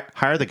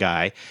hire the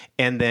guy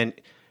and then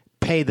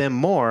pay them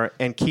more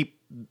and keep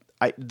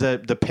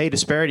the pay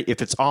disparity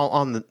if it's all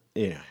on the.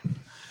 Yeah.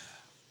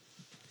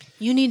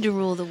 You need to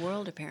rule the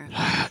world, apparently.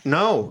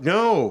 No.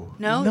 No?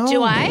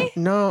 Do I?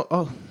 No.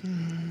 Oh.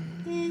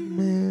 A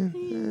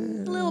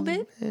little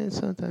bit.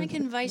 Sometimes. I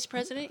can vice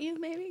president you,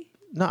 maybe.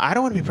 No, I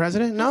don't want to be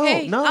president. No,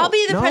 Okay, no. I'll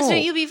be the no.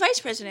 president. You be vice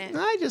president.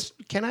 I'd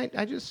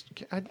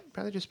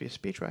rather just be a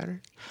speechwriter.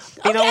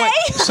 You know Okay.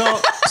 what?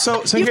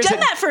 So You've here's done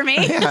that for me.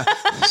 Yeah.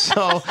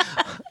 So,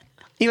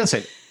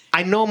 listen,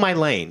 I know my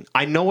lane.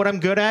 I know what I'm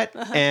good at,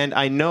 and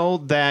I know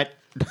that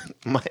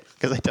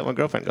because I tell my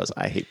girlfriend, goes,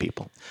 I hate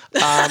people.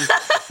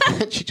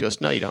 She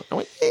goes, no, you don't. I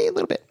went, hey, a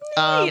little bit.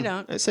 You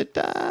don't. I said,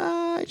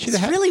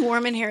 It's really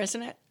warm in here,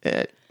 isn't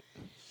it?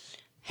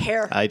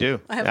 Hair. I do.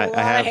 I have a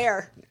lot of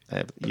hair.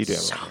 You do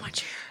have So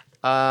much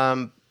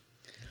hair.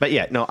 But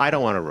yeah, no, I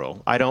don't want to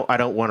rule. I don't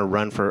want to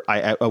run for.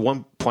 At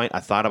one point, I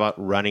thought about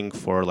running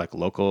for like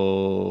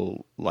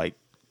local, like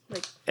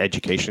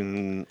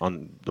education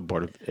on the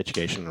board of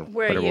education or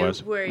whatever it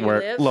was. Where you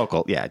live?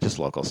 Local, yeah, just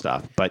local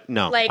stuff. But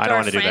no, Like I don't our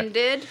want to do that. friend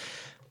did,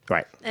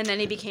 Right. and then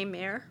he became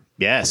mayor,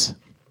 Yes.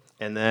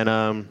 And then,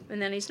 and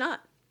then he's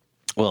not.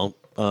 well,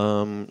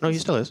 no, he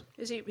still is.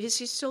 Is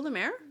he still the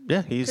mayor?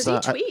 Yeah, he's.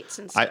 Because he tweets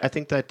and stuff. I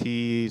think that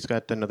he's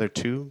got another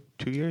two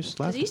years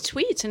left. Because he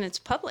tweets and it's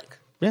public.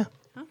 Yeah.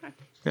 Okay.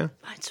 Yeah.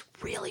 It's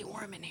really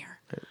warm in here.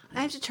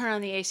 I have to turn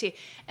on the AC.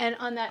 And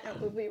on that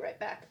note, we'll be right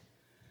back.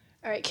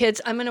 All right, kids,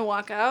 I'm going to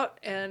walk out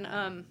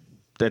and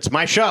That's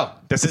my show.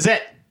 This is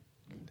it.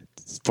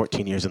 It's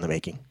 14 years in the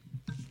making.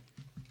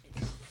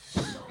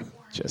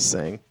 Just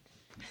saying.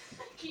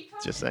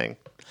 Just saying.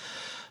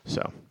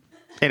 So,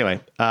 anyway,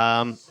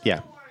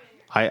 yeah.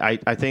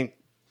 I think.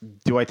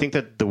 Do I think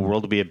that the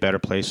world would be a better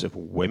place if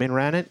women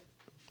ran it?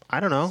 I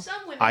don't know. Some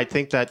women. I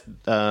think that.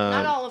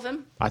 not all of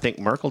them. I think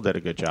Merkel did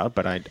a good job,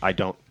 but I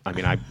don't. I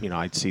mean,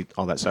 I'd see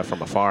all that stuff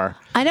from afar.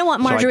 I don't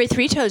want So Marjorie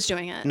Three Toes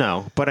doing it.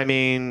 No, but I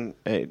mean,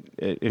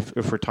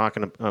 if we're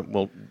talking,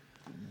 well,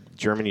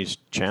 Germany's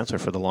chancellor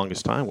for the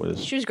longest time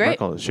was She was great.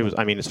 Merkel. She was.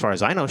 I mean, as far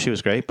as I know, she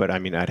was great. But I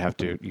mean, I'd have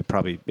to.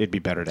 It'd be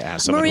better to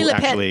ask someone Marie who Le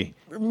Pen. actually.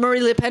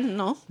 Marie Le Pen,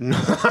 no.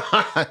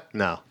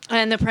 No.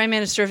 And the Prime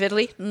Minister of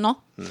Italy,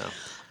 no. No.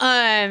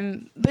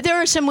 But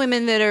there are some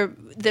women that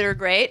are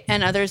great,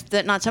 and others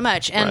that not so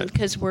much, and Right.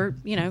 because we're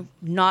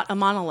not a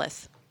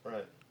monolith.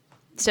 Right.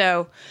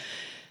 So,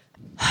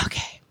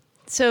 okay.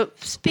 So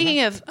speaking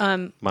of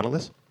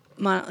Monolith.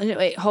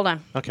 wait, hold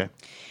on. Okay.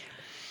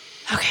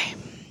 Okay.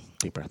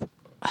 Deep breath.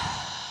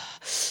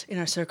 In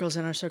our circles,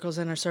 in our circles,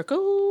 in our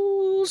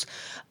circles.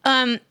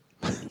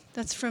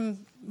 That's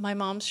from my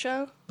mom's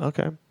show.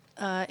 Okay.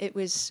 It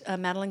was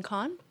Madeline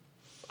Kahn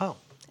Oh.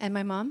 and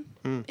my mom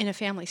in a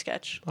family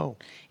sketch. Oh.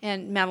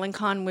 And Madeline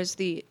Kahn was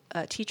the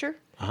teacher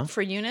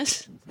for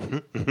Eunice.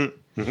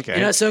 Okay.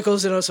 In our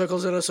circles, in our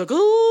circles, in our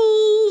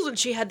circles. And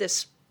she had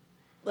this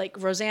like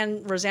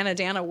Rosanna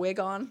Dana wig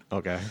on.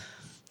 Okay.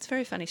 It's a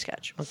very funny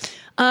sketch.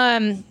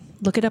 Okay.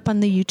 Look it up on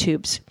the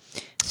YouTubes.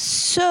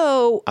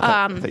 So,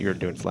 I thought you were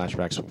doing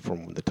flashbacks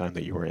from the time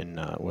that you were in.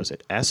 Was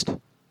it Est?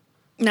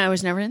 no, I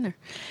was never in there.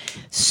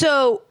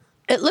 So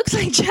it looks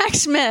like Jack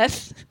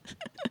Smith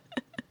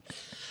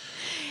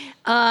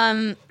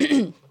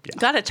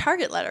got a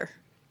target letter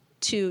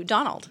to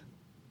Donald.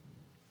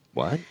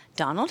 What?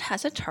 Donald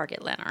has a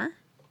target letter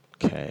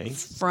Okay.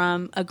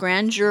 from a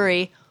grand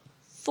jury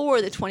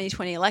for the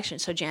 2020 election,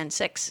 so Jan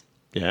 6.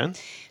 Yeah.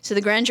 So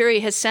the grand jury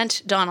has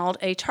sent Donald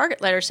a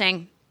target letter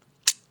saying,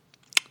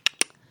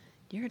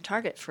 you're a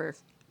target for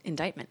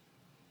indictment.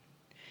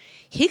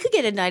 He could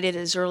get indicted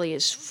as early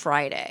as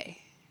Friday.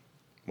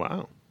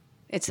 Wow.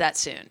 It's that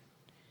soon.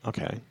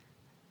 Okay.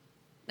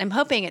 I'm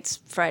hoping it's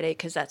Friday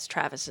because that's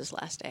Travis's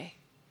last day.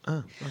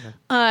 Oh. Okay.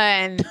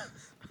 And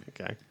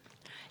Okay.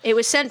 it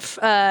was sent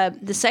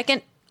the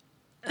second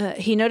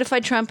he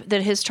notified Trump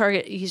that he's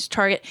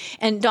target,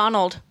 and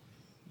Donald.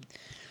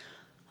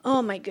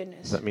 Oh my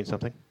goodness! Does that mean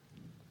something?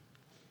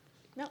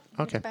 No.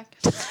 Okay. It's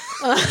back.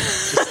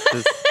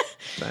 Does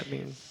that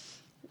mean?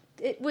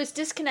 It was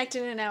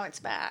disconnected and now it's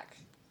back.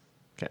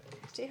 Okay.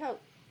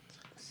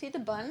 See the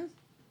bun?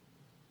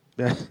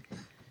 How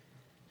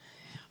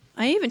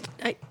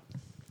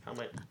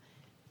much?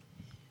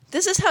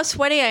 This is how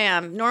sweaty I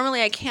am.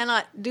 Normally I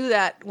cannot do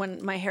that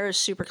when my hair is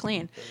super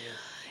clean.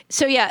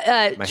 So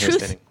yeah, My hair's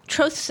thinning.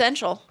 Truth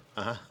Central.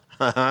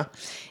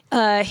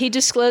 He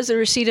disclosed the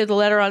receipt of the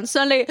letter on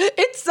Sunday.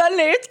 It's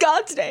Sunday. It's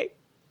God's day.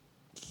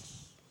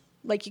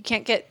 Like you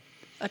can't get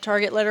a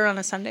Target letter on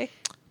a Sunday.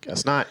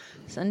 Guess not.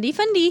 Sunday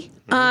fundy.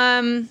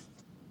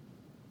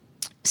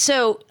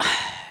 So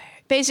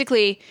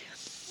basically,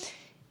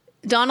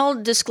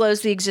 Donald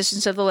disclosed the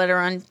existence of the letter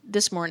on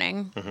this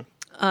morning.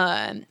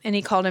 And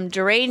he called him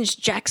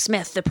deranged Jack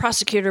Smith, the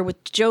prosecutor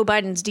with Joe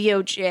Biden's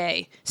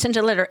DOJ, sent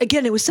a letter.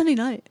 Again, it was Sunday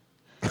night.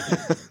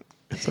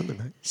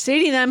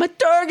 Stating that I'm a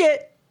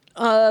target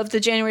of the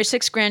January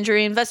 6th grand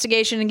jury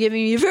investigation and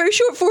giving you a very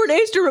short 4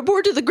 days to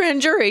report to the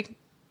grand jury.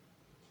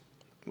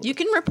 You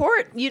can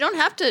report. You don't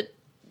have to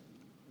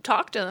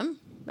talk to them.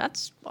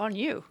 That's on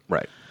you.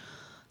 Right.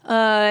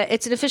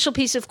 It's an official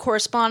piece of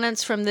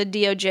correspondence from the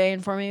DOJ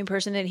informing a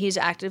person that he's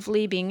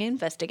actively being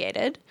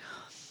investigated.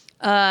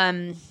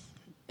 And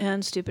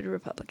stupid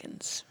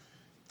Republicans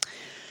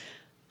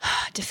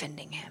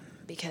defending him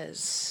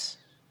because...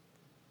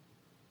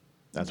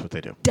 That's what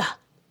they do. Duh.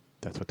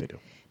 That's what they do.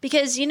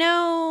 Because,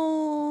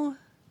 duh.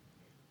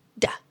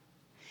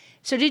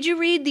 So did you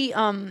read the,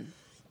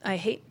 I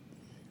hate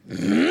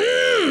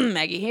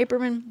Maggie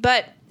Haberman,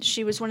 but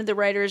she was one of the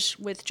writers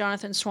with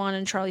Jonathan Swan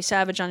and Charlie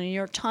Savage on a New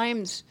York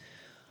Times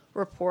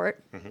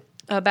report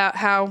about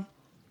how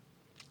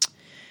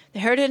the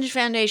Heritage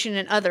Foundation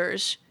and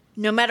others,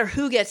 no matter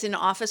who gets into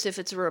office, if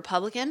it's a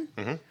Republican,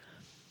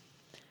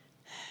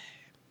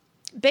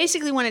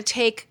 basically want to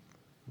take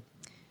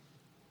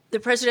the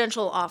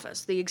presidential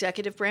office, the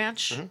executive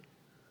branch,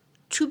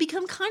 to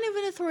become kind of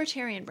an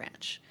authoritarian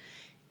branch,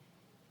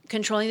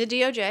 controlling the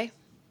DOJ,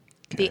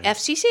 the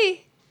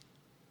FCC,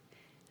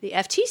 the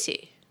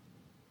FTC.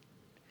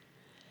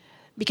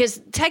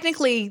 Because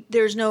technically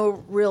there's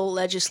no real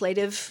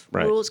legislative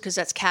rules because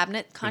that's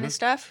cabinet kind of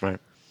stuff. Right.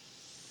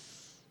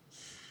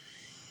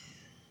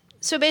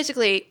 So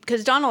basically,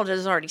 because Donald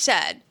has already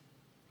said,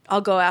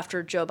 I'll go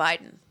after Joe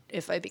Biden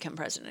if I become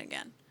president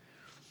again.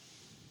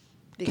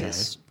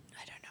 Because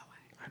I don't know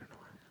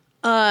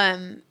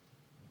why.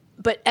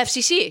 But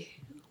FCC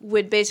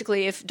would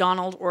basically, if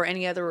Donald or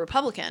any other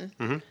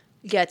Republican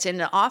gets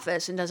into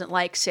office and doesn't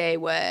like, say,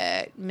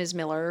 what Ms.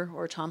 Miller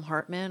or Tom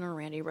Hartman or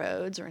Randy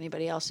Rhoads or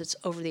anybody else that's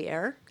over the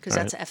air, because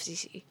that's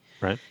FCC.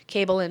 Right.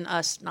 Cable and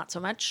us, not so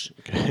much.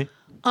 Okay.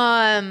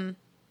 Can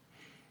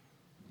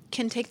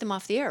take them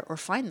off the air or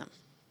fine them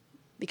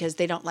because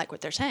they don't like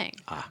what they're saying.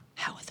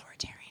 How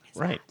authoritarian is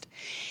that?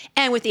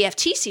 And with the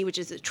FTC, which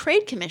is the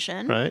Trade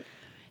Commission,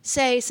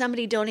 say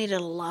somebody donated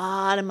a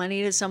lot of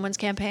money to someone's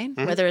campaign,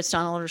 whether it's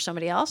Donald or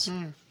somebody else,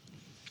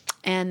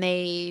 and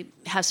they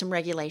have some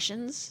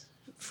regulations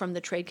from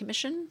the Trade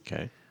Commission.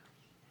 Okay.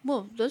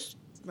 Well, those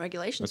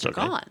regulations are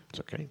gone. It's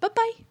okay.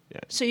 Bye-bye. Yeah.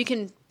 So you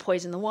can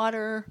poison the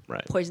water,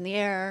 poison the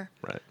air,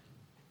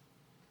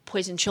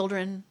 poison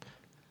children.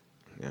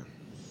 Yeah.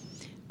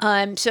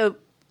 So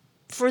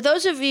for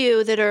those of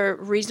you that are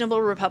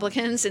reasonable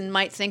Republicans and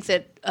might think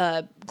that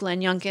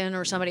Glenn Youngkin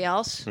or somebody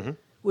else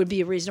would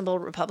be a reasonable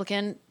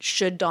Republican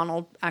should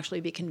Donald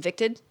actually be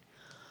convicted,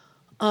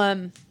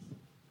 the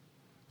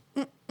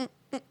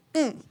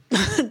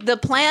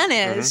plan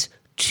is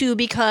to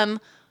become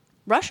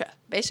Russia,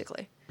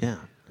 basically. Yeah.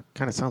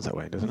 Kind of sounds that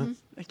way, doesn't it?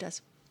 It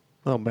does.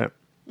 A little bit.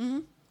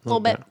 A little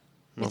bit.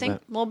 You think?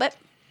 A little bit.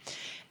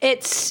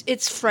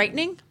 It's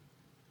frightening.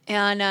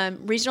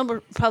 And reasonable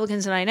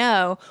Republicans that I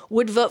know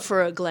would vote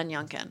for a Glenn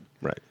Youngkin,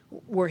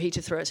 were he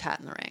to throw his hat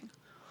in the ring.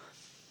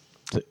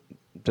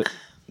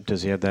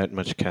 Does he have that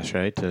much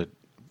cachet to?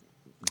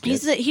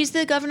 He's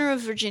the governor of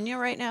Virginia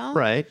right now,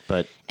 Right,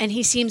 but and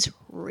he seems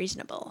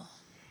reasonable.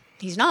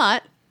 He's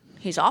not.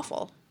 He's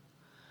awful.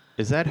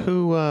 is that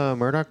who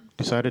Murdoch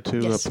decided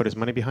to put his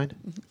money behind?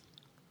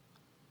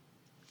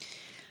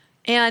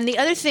 And the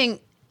other thing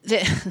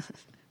that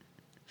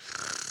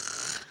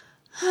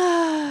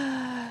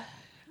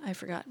I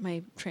forgot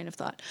my train of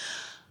thought.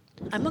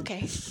 I'm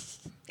okay.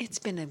 It's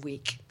been a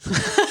week.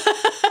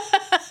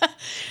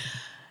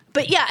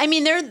 But yeah, I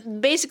mean, they're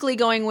basically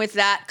going with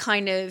that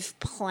kind of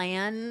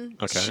plan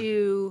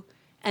to,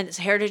 and it's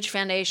Heritage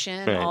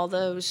Foundation, all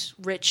those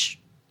rich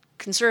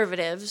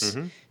conservatives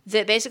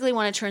that basically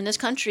want to turn this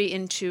country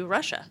into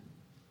Russia.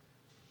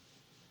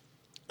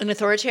 An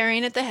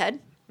authoritarian at the head.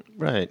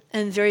 Right.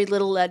 And very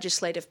little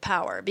legislative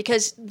power.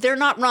 Because they're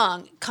not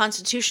wrong.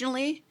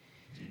 Constitutionally,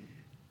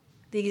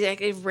 the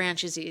executive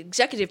branch is the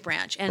executive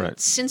branch. And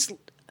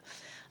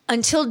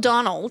until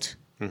Donald,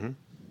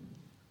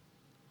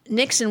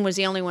 Nixon was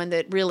the only one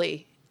that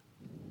really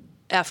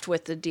effed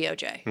with the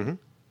DOJ.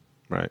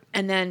 Right.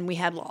 And then we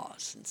had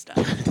laws and stuff.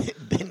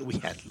 Then we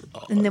had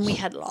laws. And then we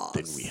had laws.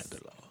 Then we had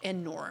the law.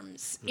 And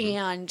norms.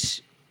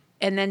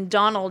 And then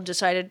Donald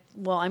decided,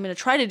 well, I'm going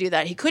to try to do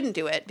that. He couldn't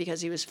do it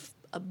because he was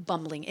a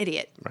bumbling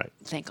idiot. Right.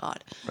 Thank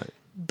God. Right.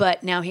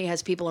 But now he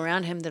has people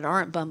around him that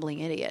aren't bumbling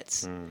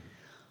idiots.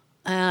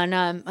 And,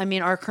 I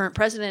mean, our current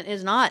president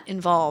is not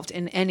involved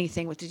in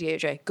anything with the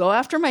DOJ. Go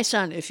after my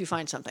son if you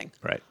find something.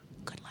 Right.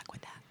 Good luck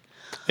with that.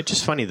 It's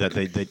just funny that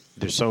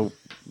they're so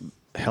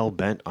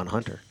hell-bent on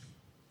Hunter.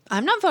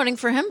 I'm not voting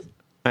for him.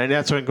 And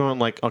that's what I'm going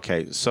like,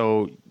 okay,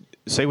 so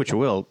say what you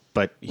will,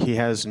 but he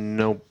has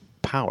no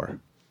power.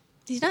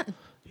 He's not.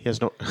 He has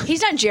no...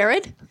 He's not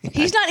Jared.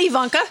 He's not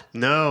Ivanka.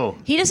 No.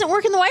 He doesn't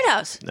work in the White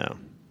House. No.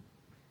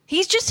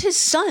 He's just his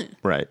son.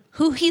 Right.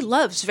 Who he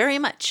loves very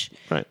much.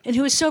 Right. And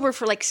who is sober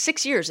for like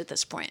 6 years at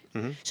this point.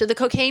 So the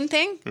cocaine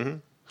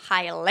thing,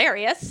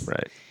 hilarious.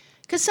 Right.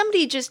 Because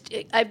somebody just...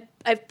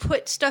 I've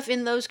put stuff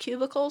in those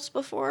cubicles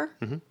before.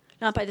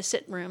 Not by the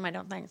sit room, I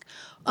don't think.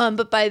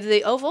 But by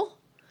the Oval.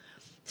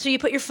 So you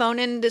put your phone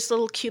in this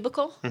little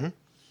cubicle.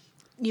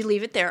 You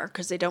leave it there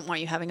because they don't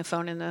want you having a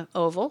phone in the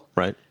Oval.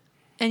 Right.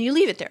 And you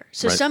leave it there.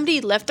 So somebody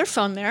left their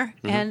phone there,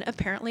 and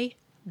apparently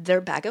their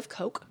bag of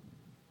Coke,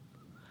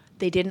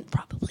 they didn't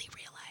probably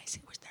realize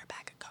it was their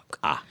bag of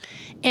Coke.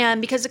 And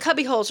because the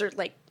cubby holes are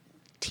like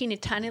teeny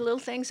tiny little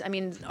things, I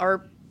mean,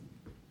 our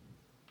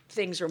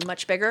things are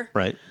much bigger.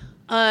 Right.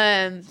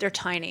 They're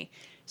tiny.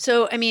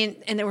 So, I mean,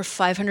 and there were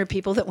 500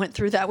 people that went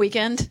through that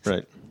weekend.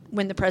 Right.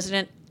 When the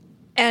president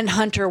and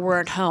Hunter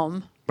weren't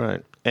home.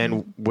 Right.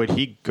 And would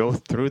he go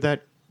through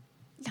that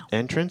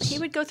entrance? He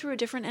would go through a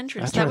different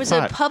entrance. That's what That I was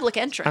thought. a public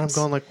entrance.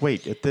 I'm going like,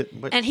 wait.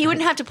 And he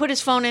wouldn't have to put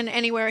his phone in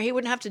anywhere. He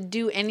wouldn't have to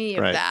do any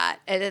of that.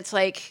 And it's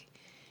like,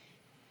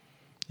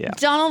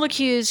 Donald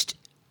accused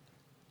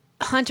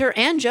Hunter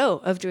and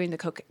Joe of doing the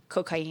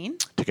cocaine.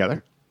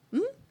 Together?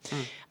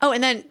 Oh,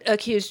 and then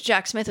accused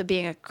Jack Smith of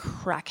being a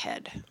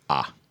crackhead.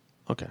 Ah,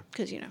 okay.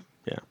 Because, Yeah,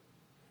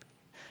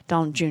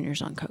 Don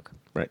Jr.'s on coke.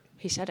 right.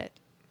 He said it.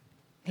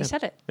 He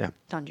said it. Yeah.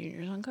 Don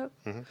Jr.'s on coke.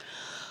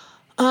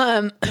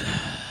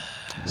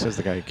 Says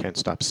the guy who can't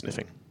stop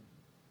sniffing.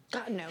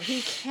 God, no.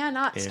 He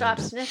cannot stop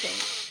sniffing.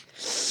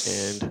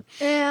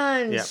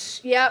 And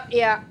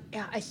Yeah.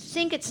 I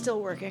think it's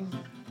still working.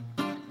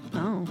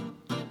 Oh.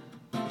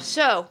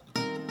 So,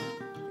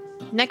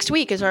 next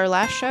week is our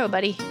last show,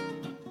 buddy.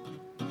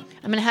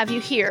 I'm going to have you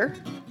here.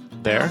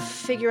 there.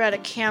 Figure out a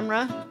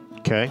camera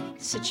Okay.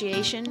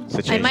 situation. I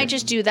Situation. might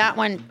just do that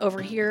one over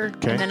here,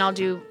 Okay. and then I'll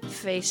do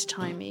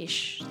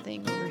FaceTime-ish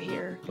thing over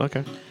here,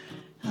 Okay.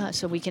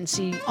 so we can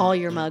see all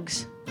your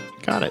mugs.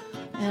 Got it.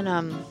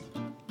 And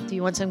do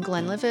you want some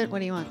Glenlivet? What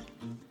do you want?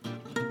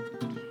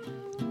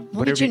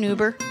 We'll Whatever get you an you-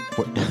 Uber.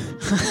 What?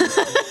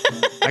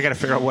 I got to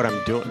figure out what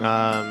I'm doing.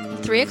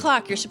 3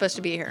 o'clock. You're supposed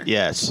to be here.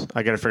 Yes,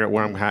 I got to figure out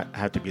where I'm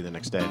have to be the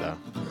next day though.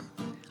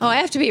 Oh, I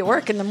have to be at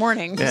work in the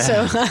morning,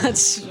 so I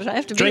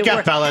have to be Drink at up,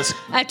 work. fellas.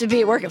 I have to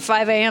be at work at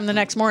 5 a.m. the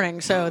next morning,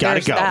 so Gotta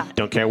there's go. that.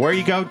 Don't care where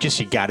you go. Just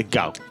you gotta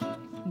go.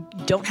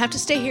 Don't have to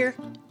stay here.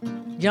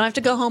 You don't have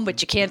to go home,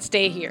 but you can't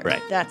stay here.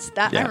 Right. That's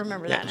that. I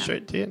remember that now. Sure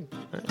did.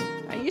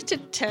 I used to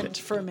tent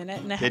for a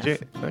minute and a half. Did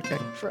you? Okay.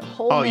 For a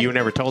whole Oh, minute. you were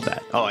never told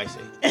that. Oh, I see.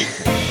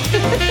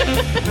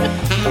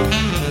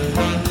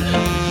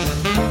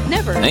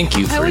 Never. Thank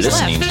you I for always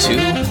listening left.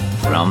 to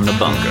From the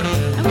Bunker.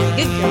 I was a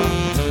good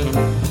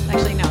girl.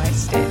 Actually, no, I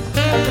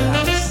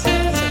stayed.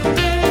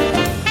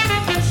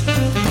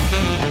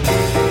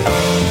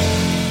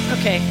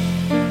 Okay.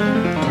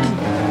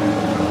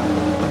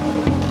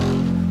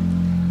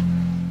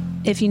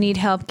 If you need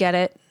help, get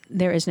it.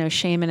 There is no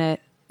shame in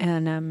it.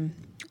 And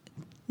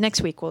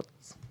next week we'll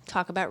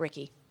talk about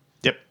Ricky.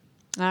 Yep.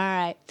 All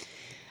right.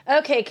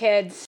 Okay, kids.